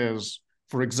fast as,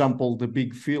 for example, the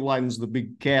big felines, the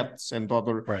big cats, and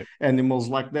other Right. animals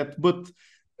like that. But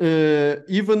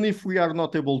even if we are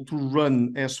not able to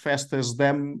run as fast as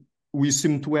them, we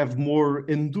seem to have more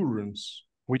endurance.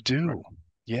 We Right. do.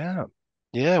 Yeah.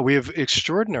 Yeah, we have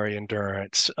extraordinary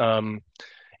endurance. And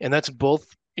that's both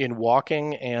in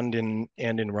walking and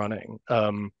in running.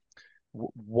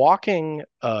 Walking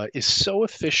is so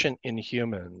efficient in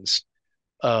humans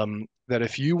that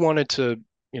if you wanted to,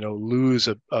 lose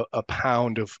a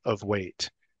pound of weight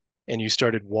and you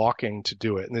started walking to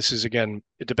do it, and this is again,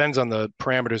 it depends on the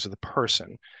parameters of the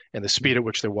person and the speed at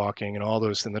which they're walking and all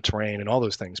those in the terrain and all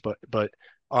those things. But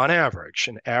on average,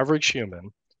 an average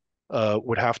human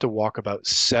would have to walk about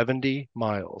 70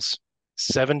 miles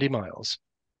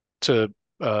to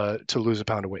lose a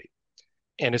pound of weight,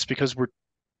 and it's because we're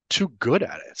too good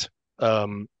at it.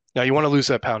 Now, you want to lose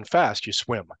that pound fast, you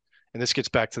swim. And this gets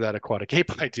back to that aquatic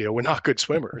ape idea. We're not good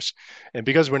swimmers. And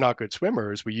because we're not good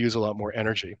swimmers, we use a lot more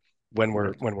energy when we're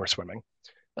Right. when we're swimming.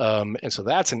 And so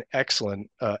that's an excellent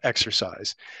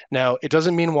exercise. Now, it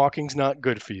doesn't mean walking's not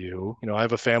good for you. I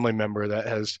have a family member that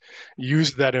has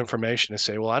used that information to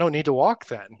say, well, I don't need to walk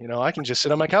then. I can just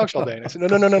sit on my couch all day. And I said, no,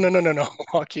 no, no, no, no, no, no, no.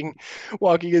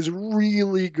 Walking is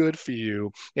really good for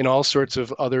you in all sorts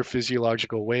of other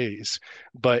physiological ways.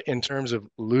 But in terms of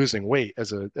losing weight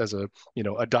as a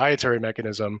dietary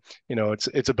mechanism,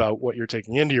 it's about what you're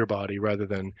taking into your body rather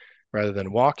than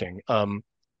walking.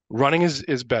 Running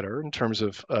is better in terms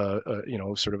of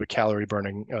sort of a calorie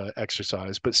burning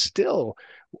exercise, but still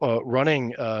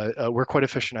running we're quite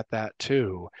efficient at that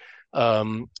too.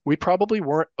 We probably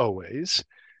weren't always.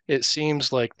 It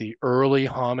seems like the early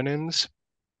hominins,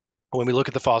 when we look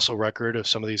at the fossil record of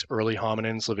some of these early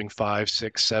hominins living 5,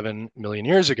 6, 7 million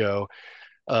years ago,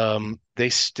 they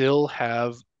still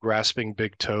have grasping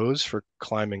big toes for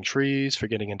climbing trees, for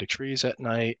getting into trees at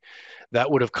night.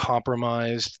 That would have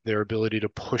compromised their ability to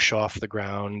push off the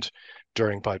ground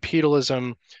during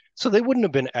bipedalism. So they wouldn't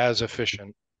have been as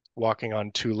efficient walking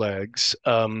on two legs.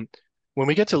 When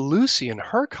we get to Lucy and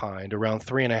her kind around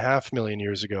 3.5 million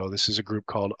years ago, this is a group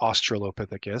called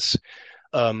Australopithecus.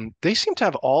 They seem to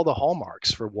have all the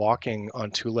hallmarks for walking on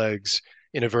two legs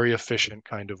in a very efficient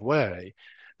kind of way.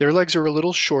 Their legs are a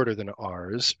little shorter than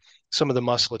ours. Some of the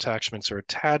muscle attachments are a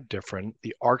tad different.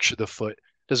 The arch of the foot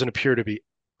doesn't appear to be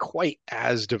quite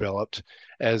as developed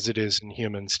as it is in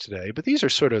humans today. But these are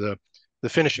sort of the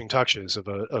finishing touches of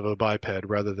a biped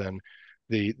rather than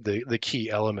the key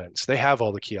elements. They have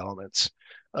all the key elements.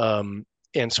 And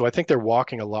so I think they're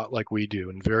walking a lot like we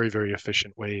do in very, very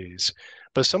efficient ways.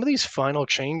 But some of these final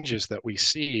changes that we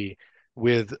see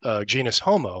with genus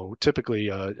Homo, typically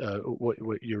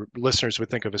what your listeners would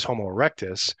think of as Homo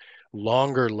erectus,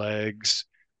 longer legs,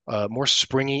 more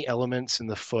springy elements in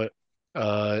the foot.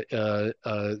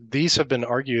 These have been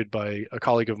argued by a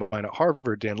colleague of mine at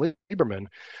Harvard, Dan Lieberman,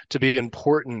 to be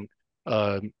important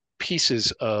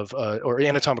pieces of or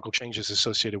anatomical changes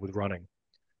associated with running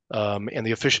and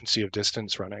the efficiency of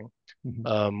distance running,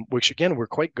 Mhm. which again, we're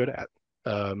quite good at.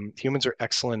 Humans are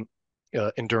excellent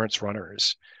endurance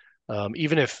runners.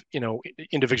 Even if,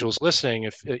 individuals listening,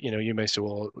 if, you may say,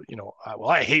 well,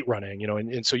 I hate running,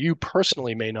 and so you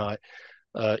personally may not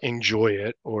enjoy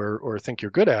it or think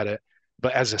you're good at it.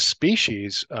 But as a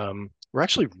species, we're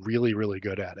actually really, really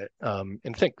good at it.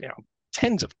 And think,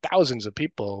 tens of thousands of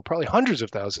people, probably hundreds of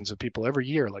thousands of people every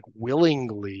year, like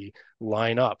willingly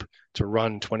line up to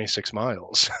run 26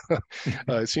 miles.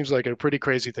 It seems like a pretty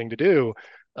crazy thing to do.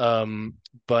 Um,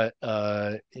 but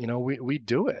we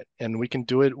do it, and we can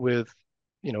do it with,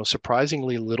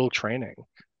 surprisingly little training.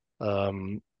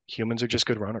 Humans are just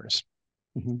good runners.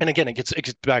 Mhm. And again, it gets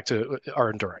back to our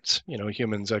endurance.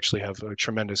 Humans actually have a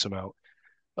tremendous amount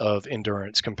of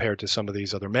endurance compared to some of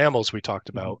these other mammals we talked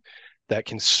Mhm. about that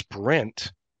can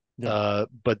sprint, Yeah,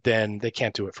 but then they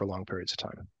can't do it for long periods of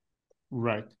time.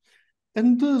 right.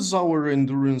 And does our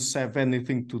endurance have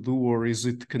anything to do, or is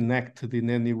it connected in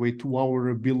any way to our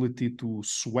ability to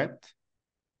sweat?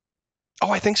 Oh,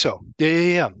 I think so. Yeah,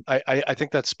 yeah, yeah. I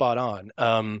think that's spot on.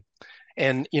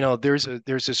 And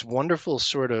there's this wonderful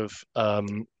sort of uh,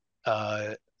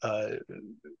 uh,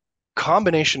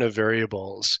 combination of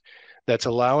variables that's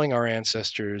allowing our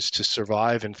ancestors to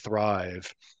survive and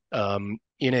thrive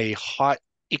in a hot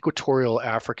equatorial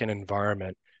African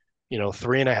environment,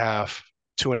 3.5,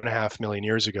 2.5 million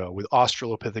years ago with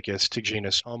Australopithecus to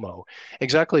genus Homo.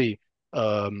 Exactly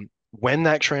when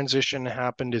that transition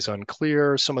happened is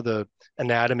unclear. Some of the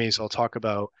anatomies I'll talk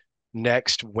about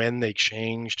next, when they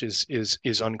changed,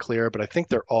 is unclear, but I think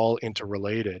they're all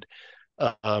interrelated.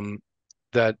 Um,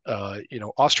 that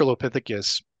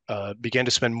Australopithecus began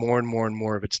to spend more and more and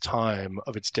more of its time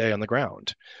of its day on the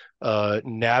ground,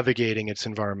 navigating its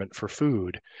environment for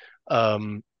food.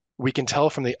 We can tell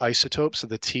from the isotopes of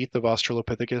the teeth of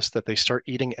Australopithecus that they start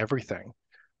eating everything.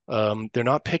 They're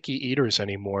not picky eaters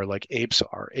anymore like apes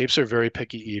are. Apes are very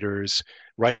picky eaters.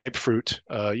 Ripe fruit,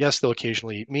 yes, they'll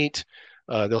occasionally eat meat.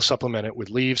 They'll supplement it with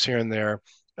leaves here and there.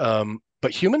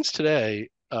 But humans today,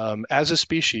 as a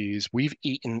species, we've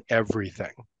eaten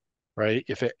everything, right?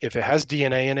 If it has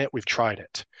DNA in it, we've tried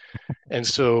it. And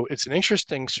so it's an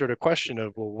interesting sort of question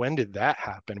of, well, when did that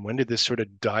happen? When did this sort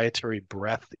of dietary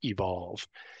breadth evolve?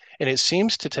 And it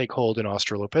seems to take hold in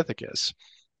Australopithecus.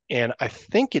 And I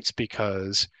think it's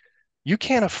because you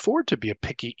can't afford to be a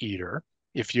picky eater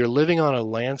if you're living on a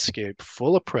landscape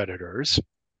full of predators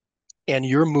and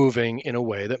you're moving in a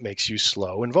way that makes you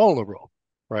slow and vulnerable,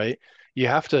 right? You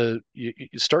have to you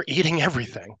start eating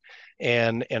everything,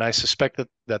 and I suspect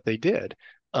that they did.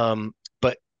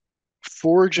 But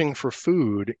foraging for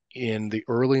food in the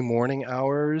early morning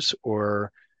hours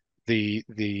or the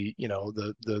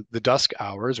dusk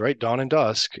hours, right? Dawn and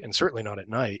dusk, and certainly not at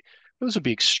night. Those would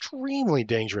be extremely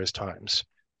dangerous times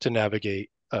to navigate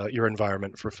your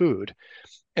environment for food.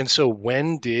 And so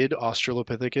when did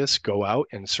Australopithecus go out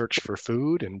and search for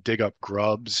food and dig up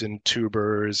grubs and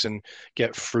tubers and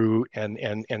get fruit and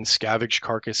scavenge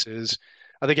carcasses?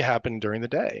 I think it happened during the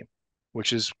day,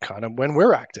 which is kind of when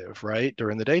we're active, right?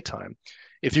 During the daytime.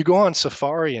 If you go on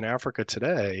safari in Africa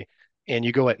today and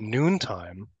you go at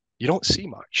noontime, you don't see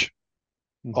much.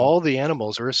 Mhm. All the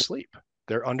animals are asleep.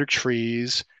 They're under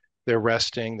trees, they're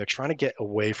resting, they're trying to get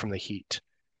away from the heat.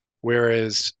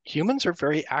 Whereas humans are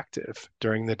very active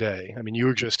during the day. I mean, you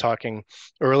were just talking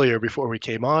earlier before we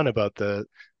came on about the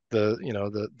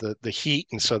heat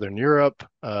in Southern Europe.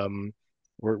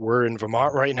 We're in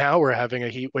Vermont right now. We're having a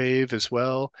heat wave as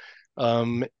well.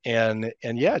 And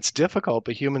yeah, it's difficult,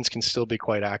 but humans can still be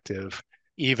quite active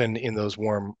even in those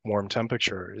warm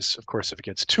temperatures. Of course, if it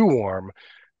gets too warm,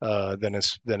 then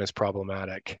it's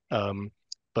problematic.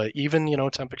 But even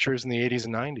temperatures in the 80s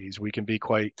and 90s, we can be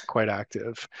quite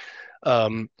active.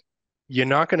 Um, you're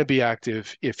not going to be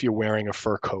active if you're wearing a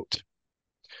fur coat.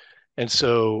 And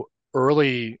so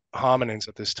early hominins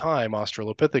at this time,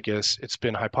 Australopithecus, it's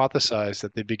been hypothesized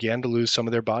that they began to lose some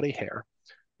of their body hair,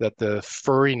 that the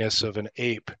furriness of an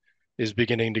ape is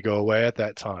beginning to go away at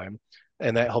that time.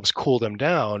 And that helps cool them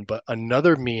down. But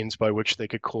another means by which they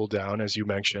could cool down, as you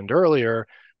mentioned earlier,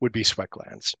 would be sweat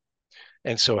glands.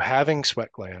 And so having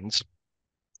sweat glands,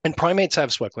 and primates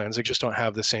have sweat glands, they just don't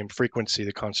have the same frequency,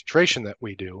 the concentration that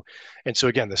we do. And so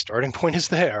again, the starting point is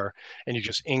there, and you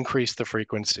just increase the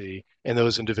frequency, and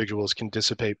those individuals can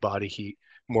dissipate body heat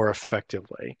more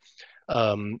effectively.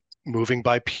 Moving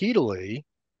bipedally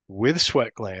with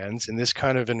sweat glands in this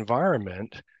kind of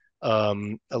environment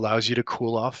allows you to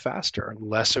cool off faster.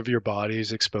 Less of your body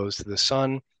is exposed to the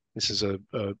sun. This is a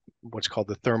what's called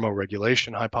the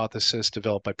thermoregulation hypothesis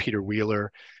developed by Peter Wheeler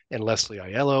and Leslie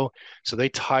Aiello. So they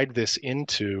tied this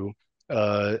into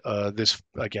this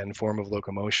again form of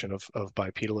locomotion of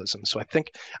bipedalism. So I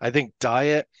think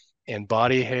diet and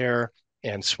body hair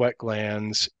and sweat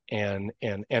glands and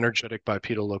energetic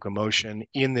bipedal locomotion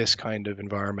in this kind of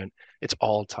environment, it's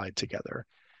all tied together.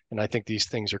 And I think these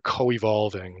things are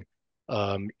co-evolving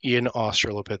in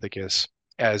Australopithecus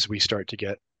as we start to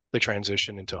get the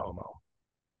transition into Homo.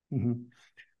 Mhm.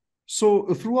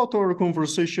 So, throughout our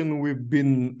conversation, we've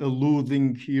been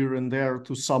alluding here and there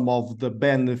to some of the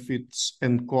benefits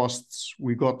and costs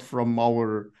we got from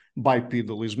our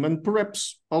bipedalism, and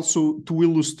perhaps also to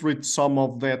illustrate some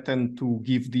of that and to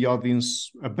give the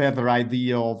audience a better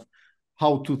idea of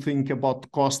how to think about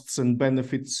costs and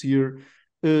benefits here.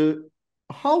 Uh,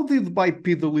 how did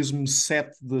bipedalism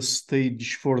set the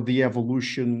stage for the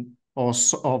evolution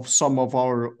of some of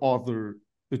our other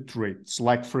traits?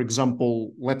 Like, for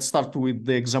example, let's start with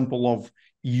the example of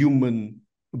human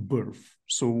birth.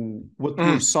 So, what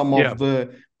were some Yeah, of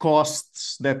the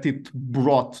costs that it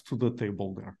brought to the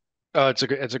table there? it's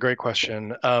a great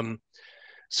question. When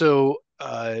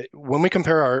we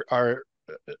compare our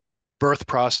birth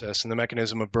process and the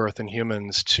mechanism of birth in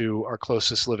humans to our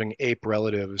closest living ape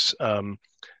relatives,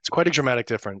 it's quite a dramatic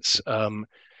difference.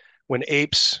 When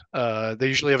apes, they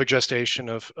usually have a gestation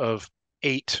of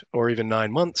 8 or even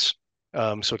 9 months.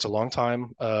 So it's a long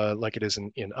time, like it is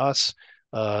in us.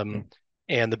 Yeah. Um,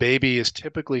 and the baby is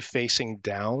typically facing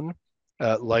down,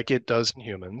 like it does in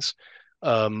humans.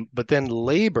 But then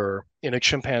labor in a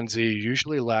chimpanzee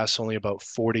usually lasts only about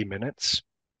 40 minutes,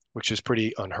 which is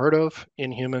pretty unheard of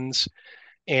in humans.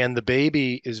 And the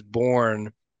baby is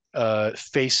born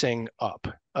facing up.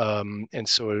 And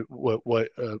so what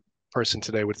a person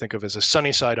today would think of as a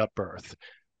sunny side up birth,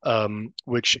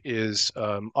 which is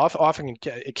often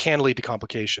it can lead to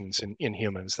complications in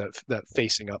humans, that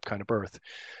facing up kind of birth.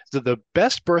 So the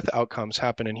best birth outcomes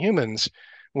happen in humans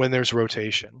when there's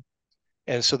rotation.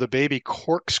 And so the baby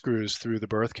corkscrews through the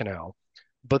birth canal.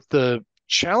 But the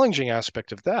challenging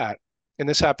aspect of that, and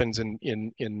this happens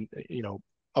in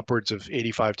upwards of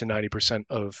 85 to 90%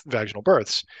 of vaginal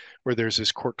births, where there's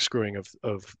this corkscrewing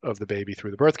of the baby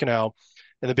through the birth canal,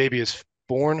 and the baby is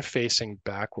born facing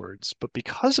backwards. But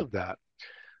because of that,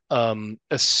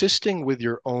 assisting with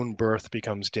your own birth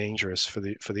becomes dangerous for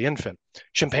the infant.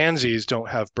 Chimpanzees don't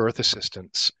have birth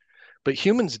assistants, but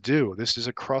humans do. This is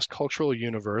a cross-cultural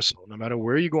universal. No matter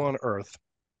where you go on Earth,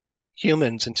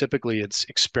 humans, and typically it's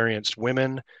experienced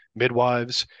women,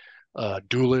 midwives,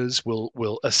 doulas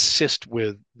will assist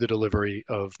with the delivery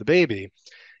of the baby.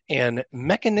 And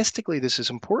mechanistically, this is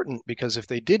important because if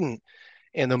they didn't,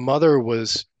 and the mother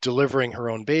was delivering her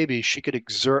own baby, she could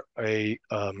exert a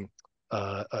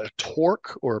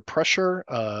torque or a pressure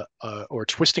or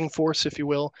twisting force, if you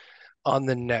will, on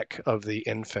the neck of the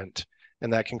infant,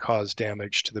 and that can cause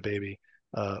damage to the baby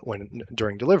when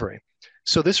during delivery.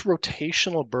 So this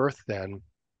rotational birth, then,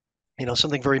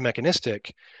 something very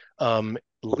mechanistic,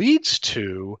 leads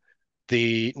to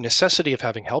the necessity of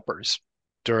having helpers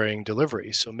during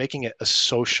delivery, so making it a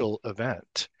social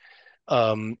event.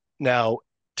 Now,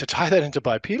 to tie that into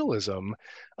bipedalism,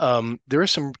 there are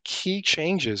some key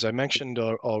changes. I mentioned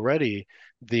already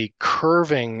the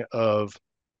curving of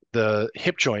the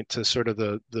hip joint to sort of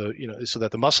so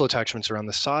that the muscle attachments are on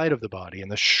the side of the body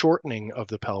and the shortening of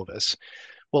the pelvis.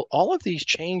 Well, all of these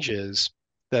changes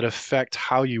that affect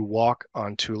how you walk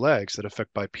on two legs, that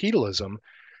affect bipedalism,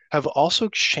 have also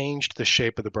changed the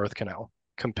shape of the birth canal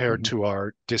compared Mhm. to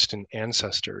our distant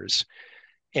ancestors.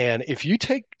 And if you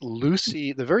take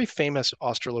Lucy, the very famous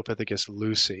Australopithecus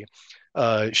Lucy,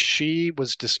 she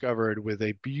was discovered with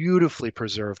a beautifully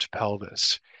preserved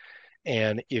pelvis.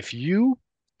 And if you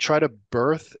try to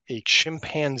birth a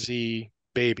chimpanzee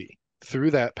baby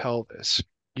through that pelvis,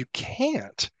 you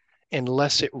can't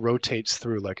unless it rotates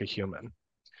through like a human.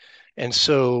 And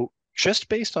so, just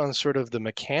based on sort of the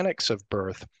mechanics of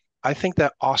birth, I think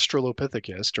that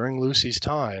Australopithecus during Lucy's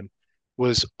time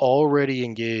was already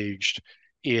engaged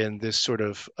in this sort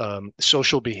of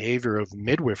social behavior of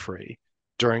midwifery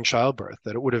during childbirth,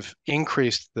 that it would have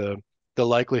increased the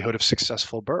likelihood of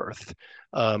successful birth.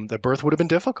 The birth would have been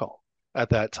difficult at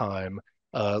that time.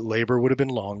 Labor would have been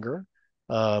longer.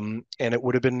 And it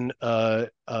would have been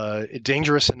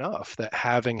dangerous enough that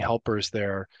having helpers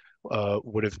there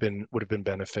would have been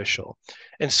beneficial.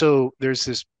 And so there's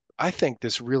this, I think,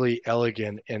 this really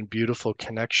elegant and beautiful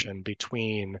connection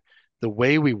between the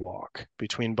way we walk,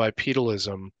 between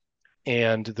bipedalism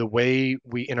and the way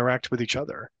we interact with each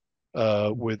other,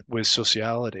 with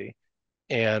sociality.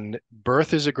 And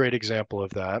birth is a great example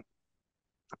of that.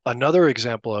 Another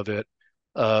example of it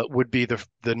would be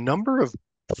the number of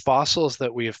fossils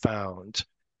that we have found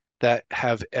that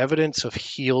have evidence of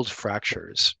healed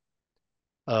fractures.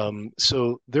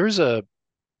 So there's a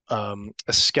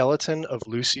skeleton of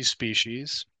Lucy's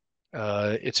species.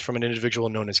 It's from an individual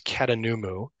known as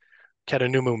Katanumu.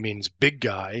 Katanumu means big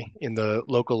guy in the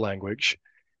local language.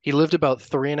 He lived about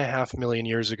 3.5 million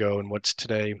years ago in what's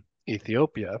today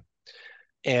Ethiopia,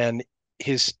 and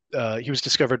he was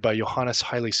discovered by Johannes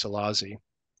Haile Selassie,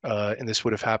 and this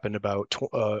would have happened about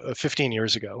 15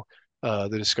 years ago. The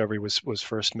discovery was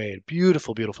first made.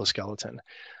 Beautiful, beautiful skeleton.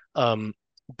 Um,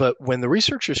 but when the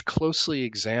researchers closely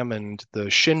examined the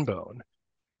shin bone,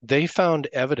 they found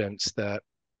evidence that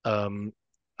um,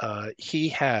 he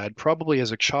had, probably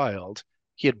as a child,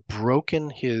 he had broken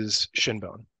his shin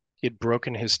bone. He had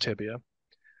broken his tibia,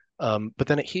 but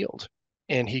then it healed,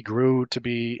 and he grew to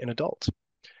be an adult.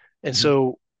 And Mhm.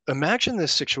 so imagine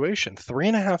this situation.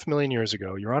 3.5 million years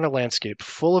ago, you're on a landscape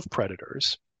full of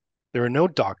predators. There are no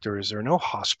doctors, there are no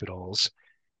hospitals,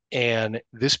 and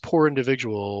this poor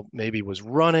individual maybe was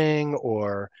running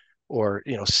or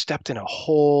stepped in a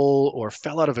hole or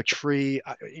fell out of a tree.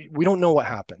 We don't know what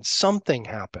happened. Something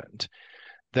happened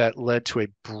that led to a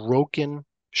broken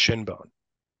shin bone.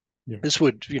 Yeah. This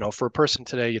would, for a person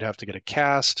today, you'd have to get a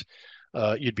cast.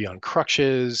 You'd be on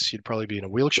crutches. You'd probably be in a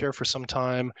wheelchair for some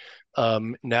time.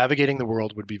 Navigating the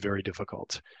world would be very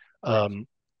difficult. Right. Um,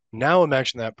 Now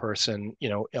imagine that person,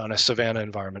 on a savanna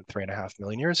environment 3.5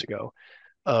 million years ago.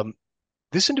 Um,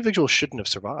 this individual shouldn't have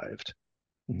survived,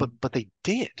 Mhm. but they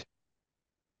did.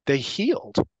 They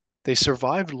healed. They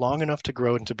survived long enough to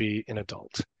grow and to be an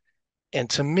adult. And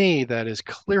to me, that is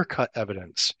clear-cut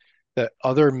evidence that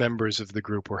other members of the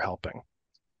group were helping.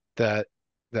 That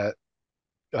that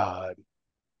uh,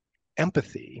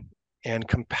 empathy and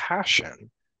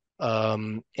compassion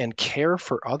and care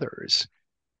for others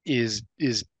is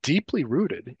deeply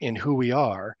rooted in who we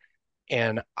are.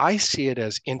 And I see it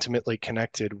as intimately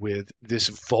connected with this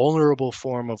vulnerable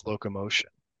form of locomotion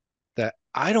that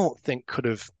I don't think could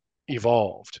have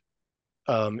evolved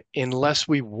unless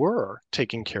we were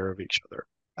taking care of each other.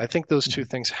 I think those two Mhm.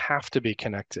 things have to be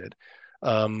connected.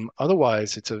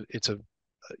 Otherwise, it's a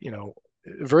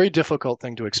very difficult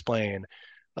thing to explain.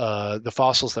 The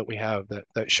fossils that we have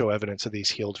that show evidence of these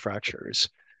healed fractures,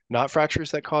 not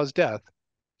fractures that cause death,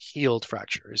 healed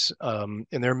fractures, and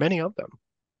there are many of them.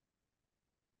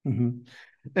 Mhm.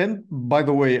 And by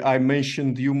the way, I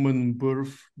mentioned human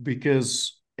birth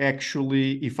because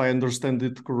actually, if I understand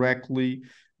it correctly,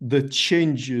 the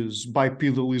changes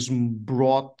bipedalism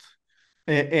brought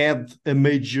had a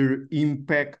major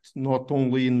impact not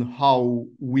only in how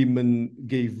women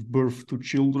gave birth to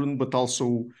children, but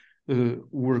also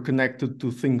were connected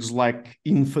to things like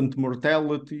infant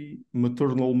mortality,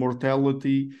 maternal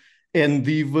mortality, and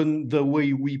even the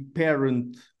way we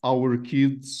parent our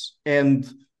kids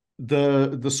and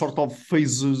the sort of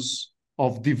phases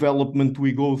of development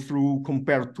we go through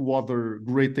compared to other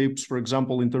great apes, for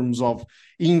example, in terms of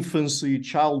infancy,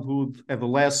 childhood,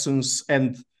 adolescence,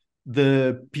 and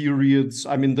the periods,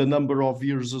 I mean, the number of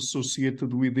years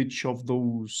associated with each of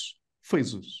those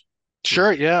phases. So,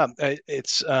 Sure, yeah.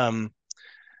 It's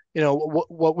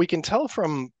what we can tell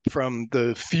from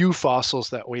the few fossils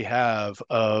that we have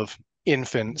of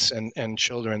infants and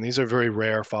children. These are very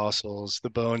rare fossils. The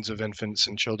bones of infants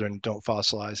and children don't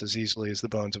fossilize as easily as the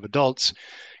bones of adults,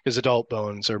 because adult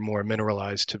bones are more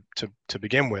mineralized to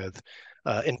begin with,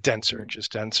 and denser,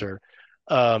 just denser.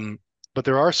 Um, but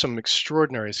there are some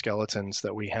extraordinary skeletons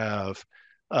that we have.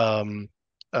 Um,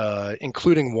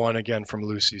 Including one again from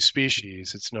Lucy's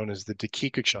species. It's known as the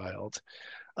Dakika child.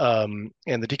 And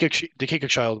the Dakika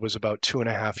child was about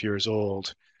 2.5 years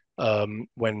old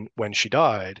when she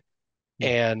died,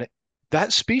 yeah. and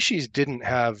that species didn't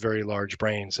have very large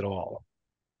brains at all.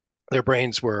 Their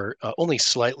brains were only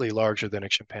slightly larger than a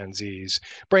chimpanzee's.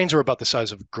 Brains were about the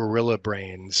size of gorilla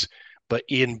brains, but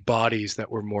in bodies that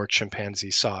were more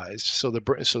chimpanzee sized, so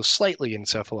slightly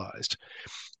encephalized.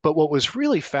 But what was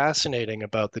really fascinating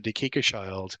about the Dakika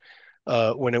child,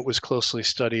 when it was closely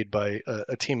studied by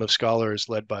a team of scholars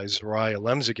led by Zariah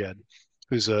Lemziged,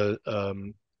 who's a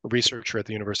researcher at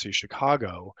the University of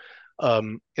Chicago,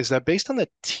 is that based on the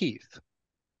teeth,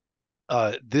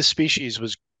 this species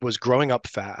was growing up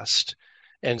fast,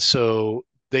 and so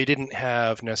they didn't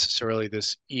have necessarily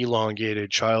this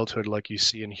elongated childhood like you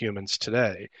see in humans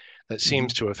today. That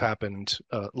seems Mhm. to have happened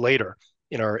later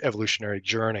in our evolutionary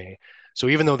journey. So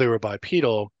even though they were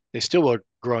bipedal, they still were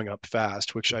growing up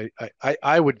fast, which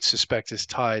I would suspect is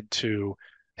tied to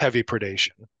heavy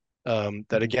predation. That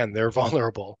Mhm. again, they're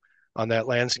vulnerable on that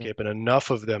Yeah. landscape, and enough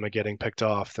of them are getting picked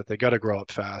off that they got to grow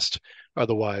up fast.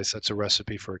 Otherwise, that's a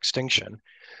recipe for extinction.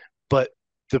 But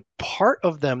the part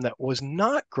of them that was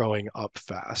not growing up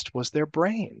fast was their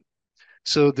brain.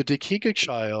 So the Dakika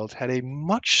child had a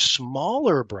much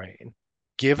smaller brain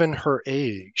given her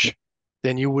age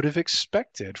than you would have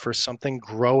expected for something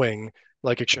growing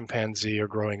like a chimpanzee or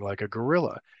growing like a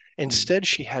gorilla. Mhm. Instead,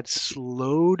 she had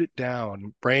slowed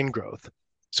down brain growth.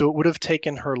 So it would have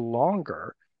taken her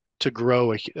longer to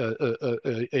grow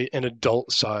an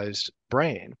adult sized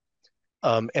brain.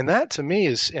 And that to me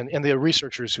and the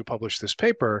researchers who published this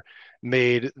paper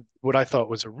made what I thought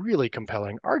was a really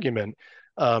compelling argument,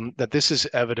 that this is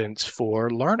evidence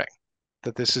for learning,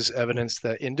 that this is evidence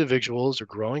that individuals are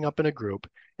growing up in a group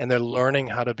and they're learning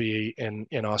how to be in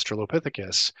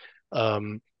Australopithecus.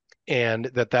 Um, and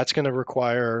that's going to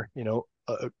require,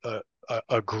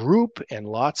 a group and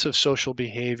lots of social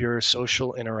behavior,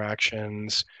 social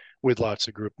interactions with lots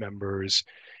of group members.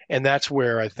 And that's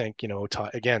where I think,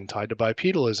 again, tied to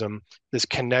bipedalism, this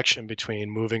connection between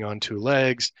moving on two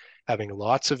legs, having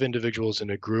lots of individuals in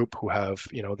a group who have,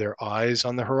 their eyes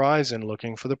on the horizon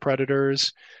looking for the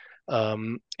predators,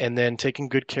 and then taking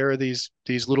good care of these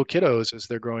little kiddos as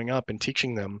they're growing up and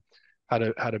teaching them how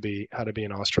to be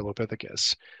an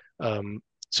Australopithecus. Um,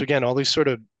 so again, all these sort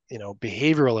of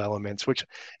behavioral elements, which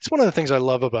it's one of the things I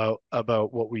love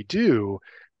about what we do,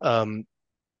 um,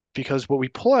 because what we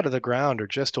pull out of the ground are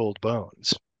just old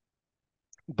bones.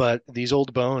 But these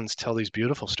old bones tell these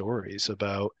beautiful stories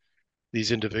about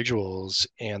these individuals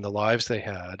and the lives they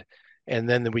had. And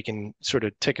then we can sort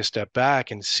of take a step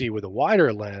back and see with a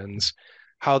wider lens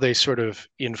how they sort of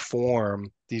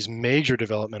inform these major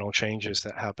developmental changes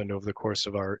that happened over the course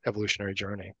of our evolutionary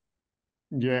journey.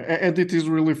 Yeah, and it is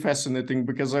really fascinating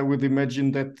because I would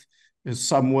imagine that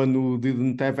someone who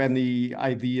didn't have any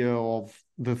idea of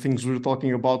the things we're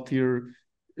talking about here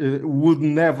would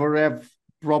never have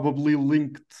probably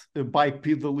linked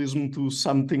bipedalism to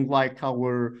something like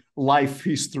our life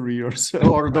history or so,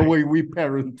 or the Right. way we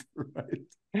parent,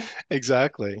 right?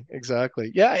 Exactly.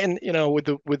 Exactly. Yeah. And,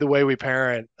 with the way we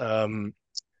parent, uh,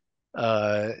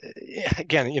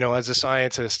 again, as a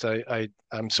scientist,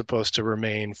 I'm supposed to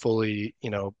remain fully,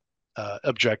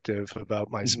 objective about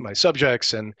Mhm. my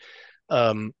subjects.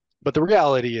 Um, but the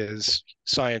reality is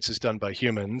science is done by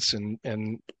humans,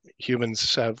 and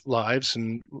humans have lives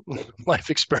and life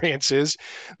experiences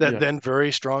that Yeah. then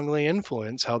very strongly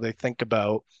influence how they think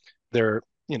about their,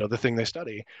 the thing they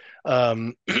study.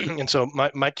 And so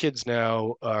my kids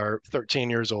now are 13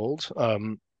 years old.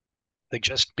 They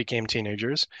just became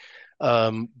teenagers.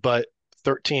 But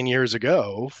 13 years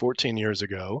ago, 14 years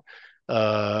ago,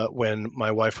 when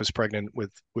my wife was pregnant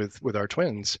with our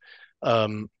twins,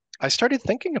 um, I started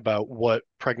thinking about what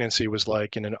pregnancy was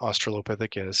like in an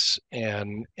Australopithecus,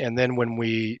 and then when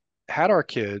we had our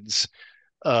kids,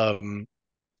 um,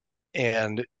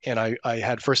 and I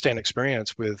had firsthand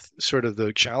experience with sort of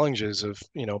the challenges of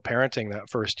parenting that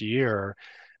first year,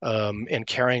 and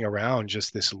carrying around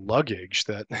just this luggage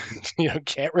that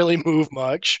can't really move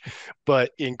much,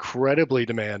 but incredibly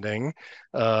demanding,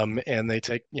 and they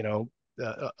take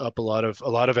up a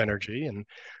lot of energy. And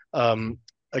um,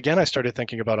 again, I started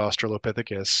thinking about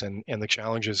Australopithecus and the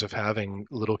challenges of having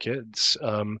little kids,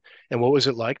 and what was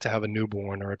it like to have a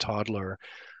newborn or a toddler.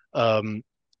 Um,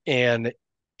 and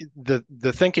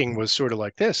the thinking was sort of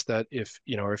like this, that if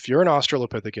you're an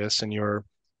Australopithecus and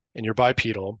you're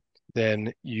bipedal,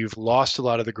 then you've lost a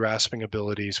lot of the grasping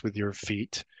abilities with your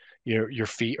feet. Your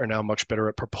feet are now much better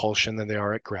at propulsion than they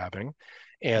are at grabbing,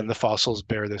 Yeah. and the fossils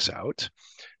bear this out.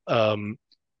 Um,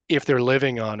 if they're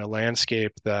living on a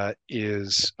landscape that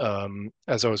is,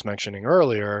 as I was mentioning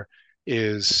earlier,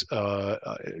 is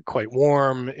quite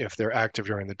warm, if they're active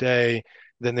during the day,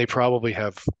 then they probably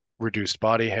have reduced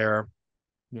body hair.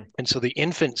 Yeah. And so the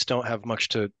infants don't have much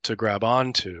to grab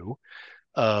onto.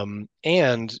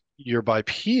 And you're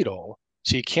bipedal,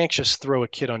 so you can't just throw a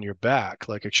kid on your back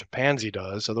like a chimpanzee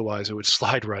does, otherwise it would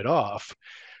slide right off.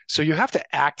 So you have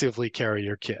to actively carry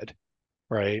your kid,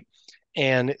 right?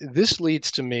 And this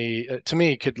leads to me,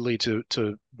 could lead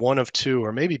to one of two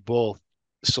or maybe both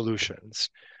solutions.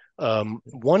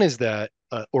 One is that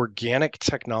organic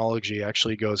technology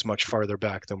actually goes much farther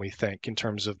back than we think in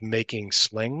terms of making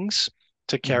slings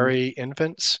to Mhm. carry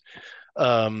infants.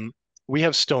 Um, we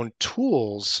have stone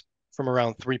tools from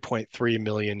around 3.3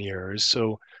 million years.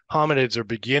 So hominids are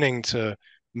beginning to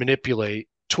manipulate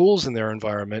tools in their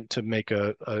environment to make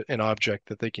an object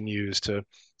that they can use to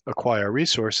acquire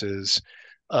resources.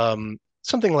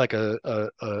 Something like a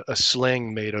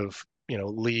sling made of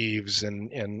leaves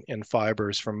and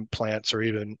fibers from plants or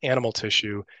even animal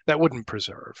tissue that wouldn't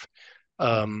preserve.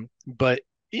 But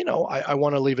I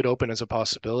want to leave it open as a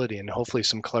possibility, and hopefully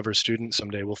some clever students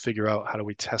someday will figure out how do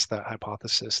we test that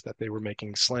hypothesis that they were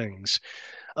making slings.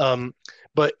 Um,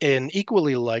 but an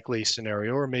equally likely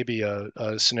scenario, or maybe a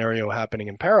scenario happening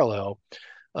in parallel,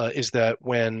 is that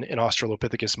when an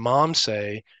Australopithecus mom,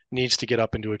 say, needs to get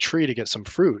up into a tree to get some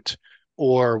fruit,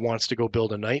 or wants to go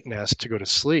build a night nest to go to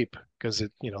sleep because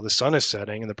the sun is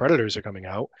setting and the predators are coming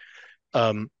out,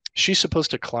 she's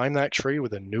supposed to climb that tree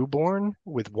with a newborn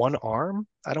with one arm?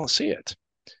 I don't see it.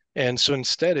 And so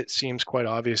instead, it seems quite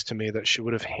obvious to me that she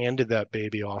would have handed that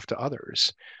baby off to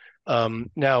others.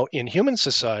 Now, in human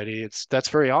society, that's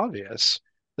very obvious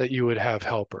that you would have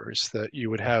helpers, that you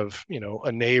would have,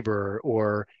 a neighbor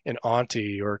or an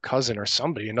auntie or a cousin or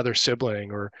somebody, another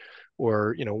sibling, or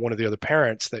one of the other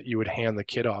parents that you would hand the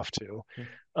kid off to.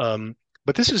 Yeah.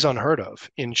 But this is unheard of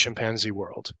in chimpanzee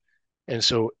world. And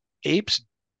so apes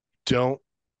don't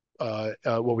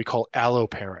what we call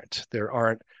alloparent. There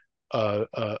aren't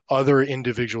other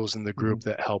individuals in the group Mhm.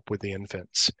 that help with the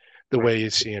infants the Right. way you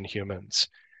see in humans.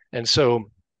 And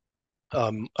so,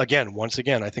 once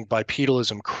again, I think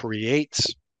bipedalism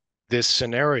creates this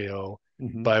scenario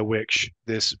Mhm. by which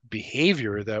this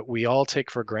behavior that we all take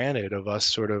for granted of us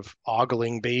sort of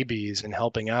ogling babies and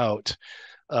helping out,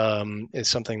 is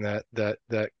something that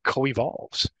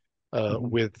co-evolves Mhm.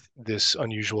 with this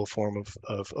unusual form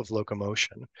of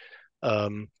locomotion.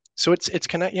 Um, So it's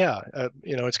connect, yeah,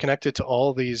 it's connected to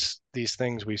all these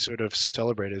things we sort of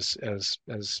celebrate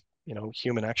as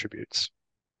human attributes.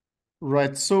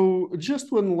 Right. So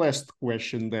just one last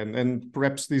question then, and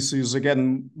perhaps this is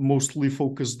again mostly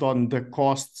focused on the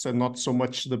costs and not so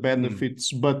much the Mm,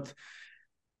 benefits, but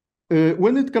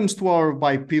when it comes to our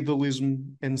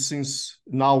bipedalism, and since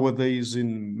nowadays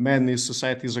in many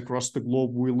societies across the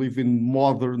globe, we live in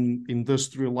modern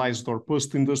industrialized or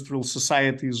post-industrial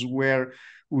societies where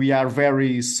we are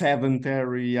very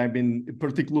sedentary. I mean,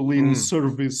 particularly in mm,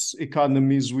 service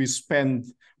economies, we spend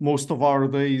most of our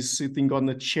days sitting on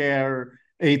a chair,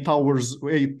 8 hours,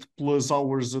 8+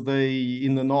 hours a day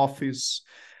in an office.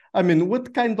 I mean,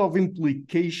 what kind of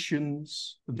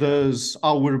implications yeah, does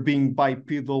our being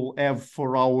bipedal have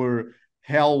for our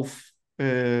health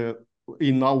uh,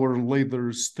 in our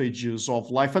later stages of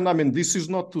life? And I mean, this is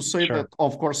not to say that, sure.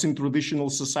 of course, in traditional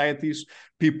societies,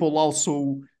 people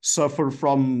also suffer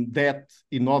from that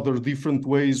in other different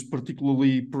ways,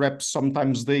 particularly perhaps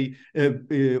sometimes they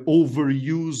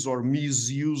overuse or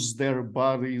misuse their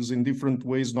bodies in different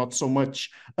ways, not so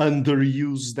much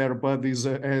underuse their bodies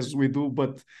as we do,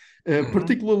 but Hmm.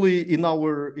 particularly in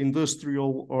our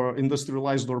industrial or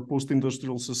industrialized or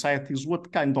post-industrial societies,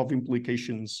 what kind of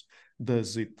implications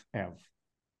does it have?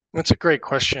 That's a great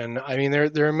question. I mean,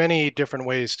 there are many different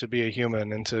ways to be a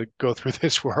human and to go through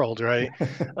this world, right?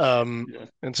 Um, Yeah.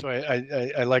 and so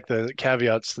I like the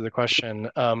caveats to the question.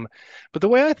 But the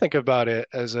way I think about it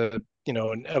as an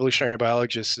evolutionary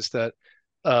biologist is that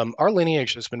our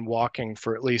lineage has been walking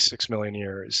for at least 6 million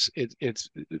years.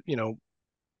 It's you know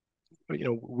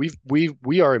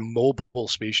we are a mobile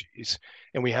species,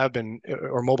 and we have been,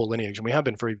 or mobile lineage, and we have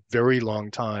been for a very long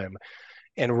time.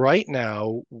 And right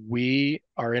now, we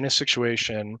are in a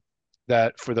situation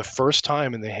that for the first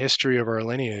time in the history of our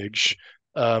lineage,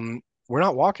 we're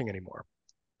not walking anymore.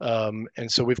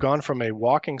 And so we've gone from a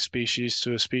walking species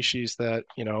to a species that,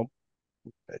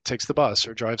 takes the bus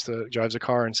or drives a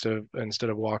car instead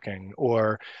of walking,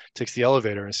 or takes the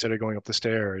elevator instead of going up the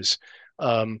stairs.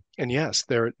 And yes,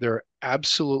 there are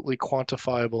absolutely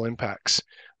quantifiable impacts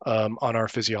on our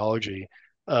physiology.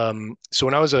 So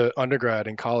when I was an undergrad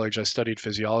in college, I studied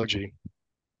physiology,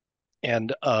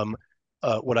 and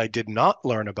what I did not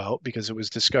learn about, because it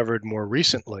was discovered more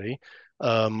recently,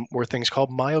 were things called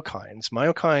myokines.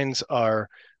 Myokines are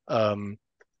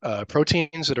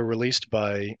proteins that are released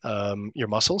by your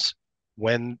muscles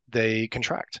when they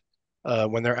contract,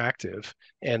 when they're active.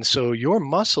 And so your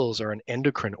muscles are an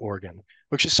endocrine organ,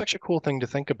 which is such a cool thing to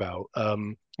think about.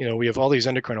 We have all these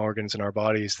endocrine organs in our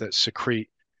bodies that secrete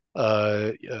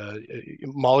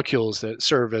molecules that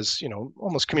serve as,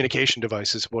 almost communication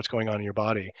devices of what's going on in your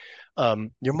body.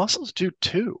 Your muscles do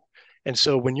too. And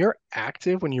so when you're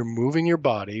active, when you're moving your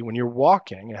body, when you're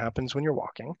walking, it happens when you're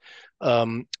walking,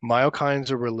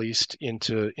 myokines are released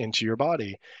into your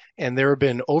body. And there have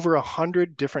been over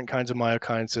 100 different kinds of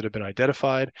myokines that have been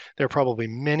identified. There are probably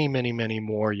many, many, many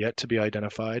more yet to be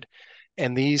identified.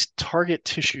 And these target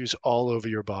tissues all over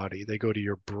your body. They go to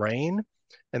your brain,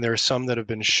 and there are some that have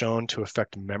been shown to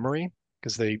affect memory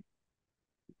because they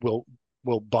will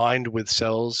bind with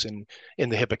cells in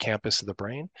the hippocampus of the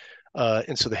brain.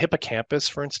 And so the hippocampus,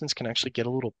 for instance, can actually get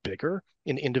a little bigger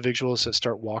in individuals that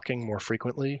start walking more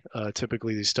frequently.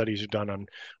 Typically, these studies are done on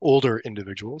older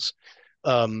individuals.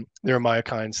 There are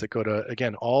myokines that go to,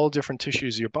 again, all different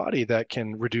tissues of your body that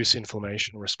can reduce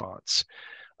inflammation response.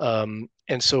 And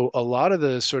so a lot of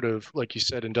the sort of, like you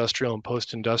said, industrial and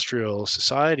post-industrial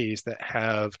societies that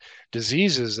have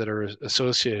diseases that are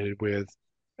associated with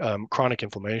chronic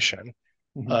inflammation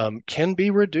Mhm. can be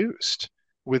reduced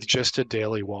with just a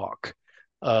daily walk.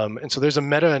 And so there's a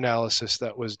meta-analysis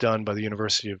that was done by the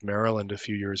University of Maryland a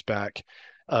few years back.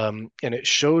 And it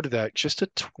showed that just a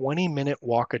 20-minute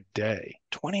walk a day,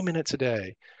 20 minutes a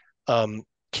day,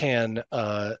 can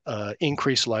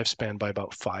increase lifespan by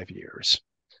about 5 years.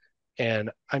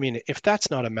 And I mean, if that's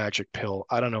not a magic pill,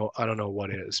 I don't know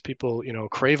what is. People,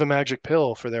 crave a magic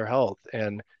pill for their health,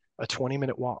 and a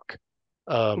 20-minute walk.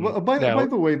 By Now,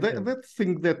 the way, yeah. that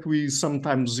thing that we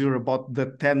sometimes hear about the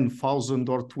 10,000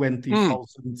 or Mm,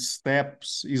 20,000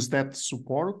 steps, is that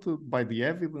supported by the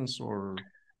evidence or?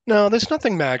 no, there's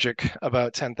nothing magic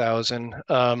about 10,000.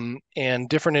 And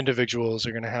different individuals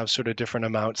are going to have sort of different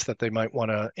amounts that they might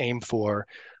want to aim for.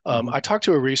 I Mhm. talked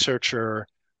to a researcher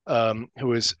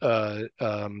who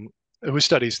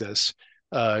studies this,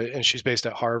 and she's based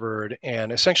at Harvard.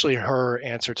 And essentially, her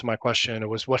answer to my question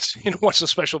was, "What's what's so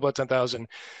special about 10,000?"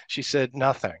 She said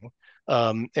nothing.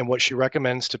 And what she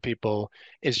recommends to people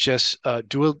is just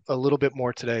do a little bit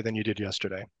more today than you did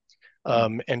yesterday,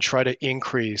 and try to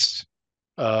increase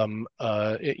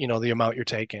the amount you're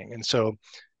taking. And so,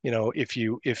 if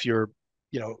you're,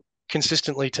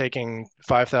 consistently taking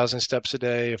 5,000 steps a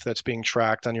day, if that's being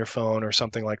tracked on your phone or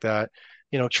something like that,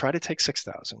 try to take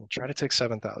 6,000, try to take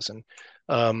 7,000.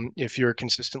 If you're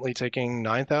consistently taking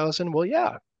 9,000, well,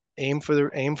 yeah, aim for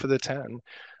the 10.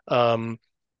 Um,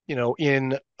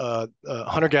 in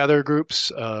hunter-gatherer groups,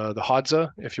 the Hadza,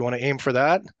 if you want to aim for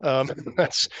that,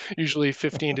 that's usually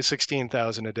 15 to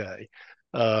 16,000 a day,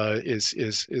 is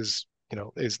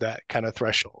that kind of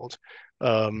threshold.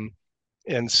 Um,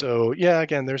 and so, yeah,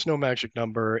 again, there's no magic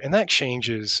number, and that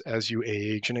changes as you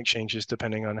age, and it changes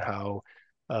depending on how,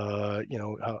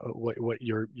 what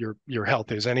your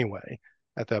health is anyway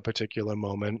at that particular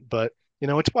moment. But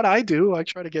it's what I do. I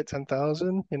try to get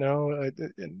 10,000.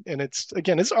 And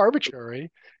it's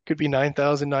arbitrary. Could be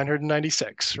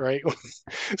 9,996, right?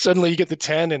 Suddenly you get the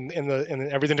 10, and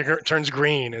everything turns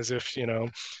green, as if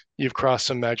you've crossed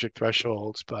some magic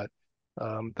thresholds. But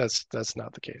that's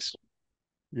not the case.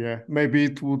 Yeah, maybe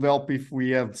it would help if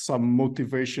we had some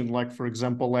motivation, like, for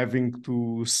example, having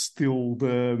to steal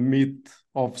the meat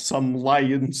of some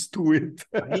lions to it.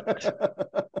 Right?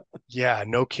 Yeah,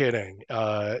 no kidding.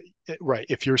 Right.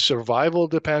 If your survival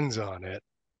depends on it,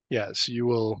 yes, you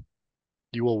will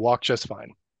walk just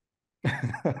fine.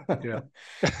 Yeah.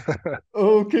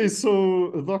 Okay,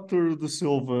 so Dr.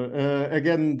 DeSilva,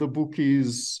 again, the book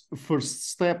is First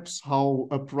Steps, How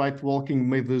Upright Walking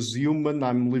Made Us Human.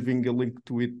 I'm leaving a link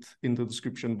to it in the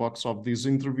description box of this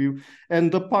interview.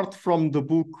 And apart from the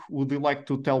book, would you like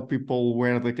to tell people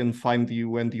where they can find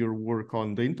you and your work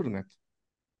on the internet?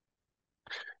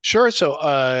 Sure.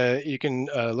 So you can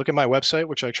look at my website,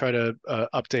 which I try to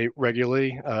update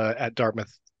regularly at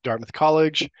Dartmouth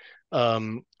College.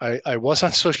 I was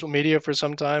on social media for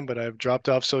some time, but I've dropped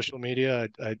off social media.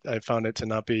 I found it to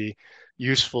not be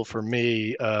useful for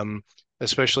me,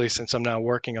 especially since I'm now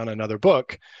working on another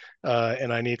book,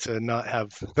 and I need to not have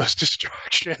those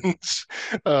distractions.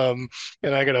 And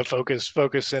I got to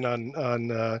focus in on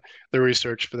the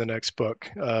research for the next book.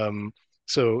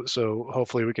 So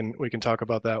hopefully we can talk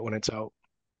about that when it's out.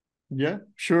 Yeah,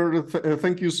 sure.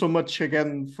 Thank you so much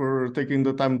again for taking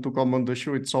the time to come on the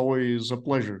show. It's always a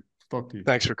pleasure to talk to you.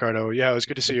 Thanks, Ricardo. Yeah, it was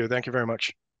good to see you. Thank you very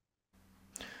much.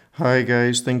 Hi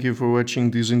guys, thank you for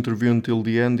watching this interview until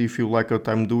the end. If you like what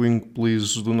I'm doing,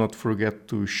 please do not forget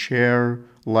to share,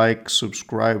 like,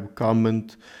 subscribe,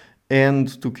 comment,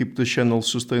 and to keep the channel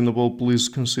sustainable, please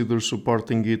consider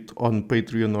supporting it on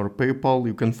Patreon or PayPal.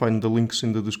 You can find the links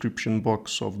in the description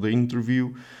box of the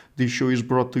interview. This show is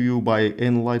brought to you by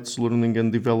Enlights Learning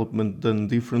and Development Done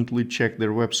Differently. Check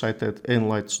their website at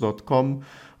enlights.com.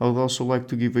 I would also like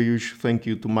to give a huge thank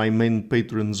you to my main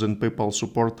patrons and PayPal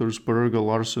supporters: Perga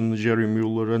Larson, Jerry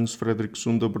Mueller, Hans Frederick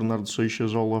Sunda, Bernardo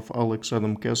Seixas, Olaf, Alex,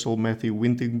 Adam Kessel, Matthew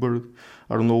Wintingberg,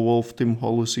 Arno Wolf, Tim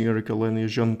Hollis, Eric Alenia,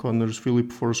 John Connors,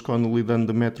 Philip Force Connolly, Dan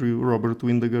Demetriou, Robert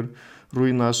Windegar,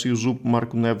 Rui Inácio, Zup,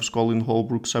 Marco Neves, Colin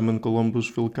Holbrook, Simon Columbus,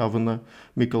 Phil Kavanagh,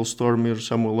 Michael Stormier,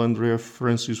 Samuel Andreev,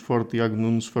 Francis Ford, Tiago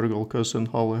Nunes, Fergal Cusson,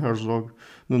 Hala Herzog,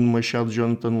 Nuno Machado,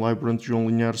 Jonathan Librant, João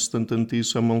Linhares, Stanton T,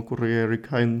 Samuel Correia, Eric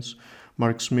Hines,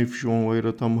 Mark Smith, João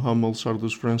Oeira, Tom Hummel,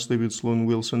 Sardus France, David Sloan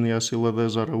Wilson, Yacila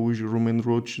Dez Araújo, Romain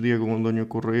Roach, Diego Londonio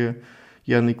Correia,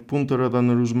 Yannick Punter,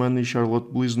 Adana Rusmani,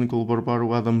 Charlotte Bliss, Nicole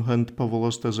Barbaro, Adam Hunt, Pavel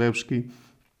Ostaszewski,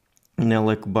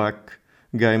 Nelek Bach,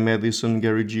 Guy Madison,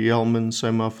 Gary G. Elman,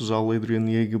 Sam Afzal, Adrian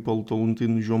Yeager, Paulo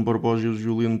Tolentino, João Barbosa,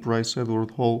 Julian Price,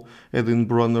 Edward Hall, Edin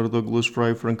Bronner, Douglas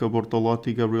Fry, Franca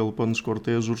Bortolotti, Gabriel Pons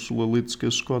Cortez, Ursula Litska,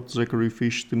 Scott, Zachary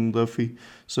Fish, Tim Duffy,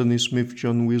 Sonny Smith,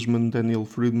 John Wiseman, Daniel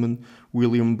Friedman,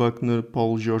 William Buckner,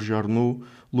 Paul George Arnaud,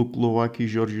 Luke Lowacki,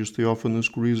 Georgios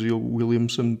Theophanos, Corizio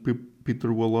Williamson, Peter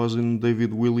Wallazin,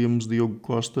 David Williams, Diogo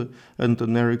Costa,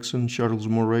 Anton Erickson, Charles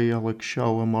Morey, Alex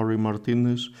Shaw, Amari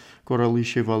Martinez, Coralie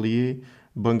Chevalier,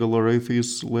 Bangalore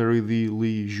Atheists, Larry D.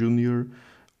 Lee Jr.,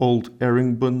 Old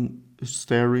Errington,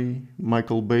 Sterry,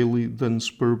 Michael Bailey, Dan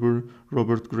Sperber,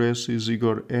 Robert Grassi,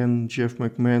 Igor N., Jeff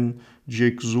McMahon,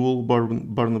 Jake Zool,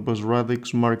 Barnabas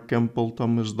Radix, Mark Campbell,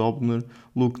 Thomas Dobner,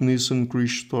 Luke Neeson,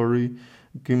 Chris Story,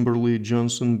 Kimberly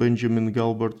Johnson, Benjamin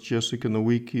Galbert, Jessica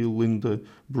Nowicki, Linda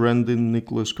Brandon,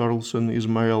 Nicholas Carlson,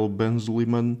 Ismael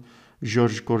Benzliman,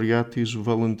 George Coriatis,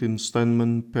 Valentin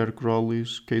Steinman, Per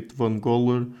Crowleys, Kate Von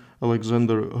Goller,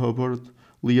 Alexander Hubbard,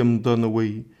 Liam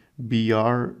Dunaway,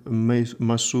 BR,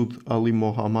 Masood Ali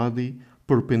Mohammadi,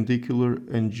 Perpendicular,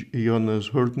 and Jonas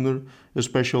Hertner. A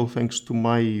special thanks to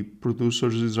my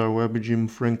producers, Isar Webb, Jim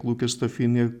Frank, Lucas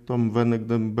Staffinia, Tom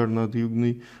Vanagdam, Bernard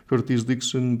Hugney, Curtis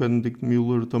Dixon, Benedict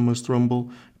Mueller, Thomas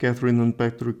Trumbull, Catherine and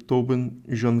Patrick Tobin,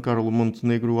 Giancarlo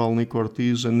Montenegro, Alnick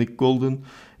Ortiz, and Nick Golden,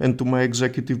 and to my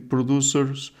executive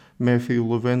producers, Matthew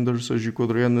Lavender, Sergio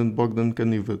Codrean, and Bogdan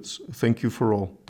Kanivets. Thank you for all.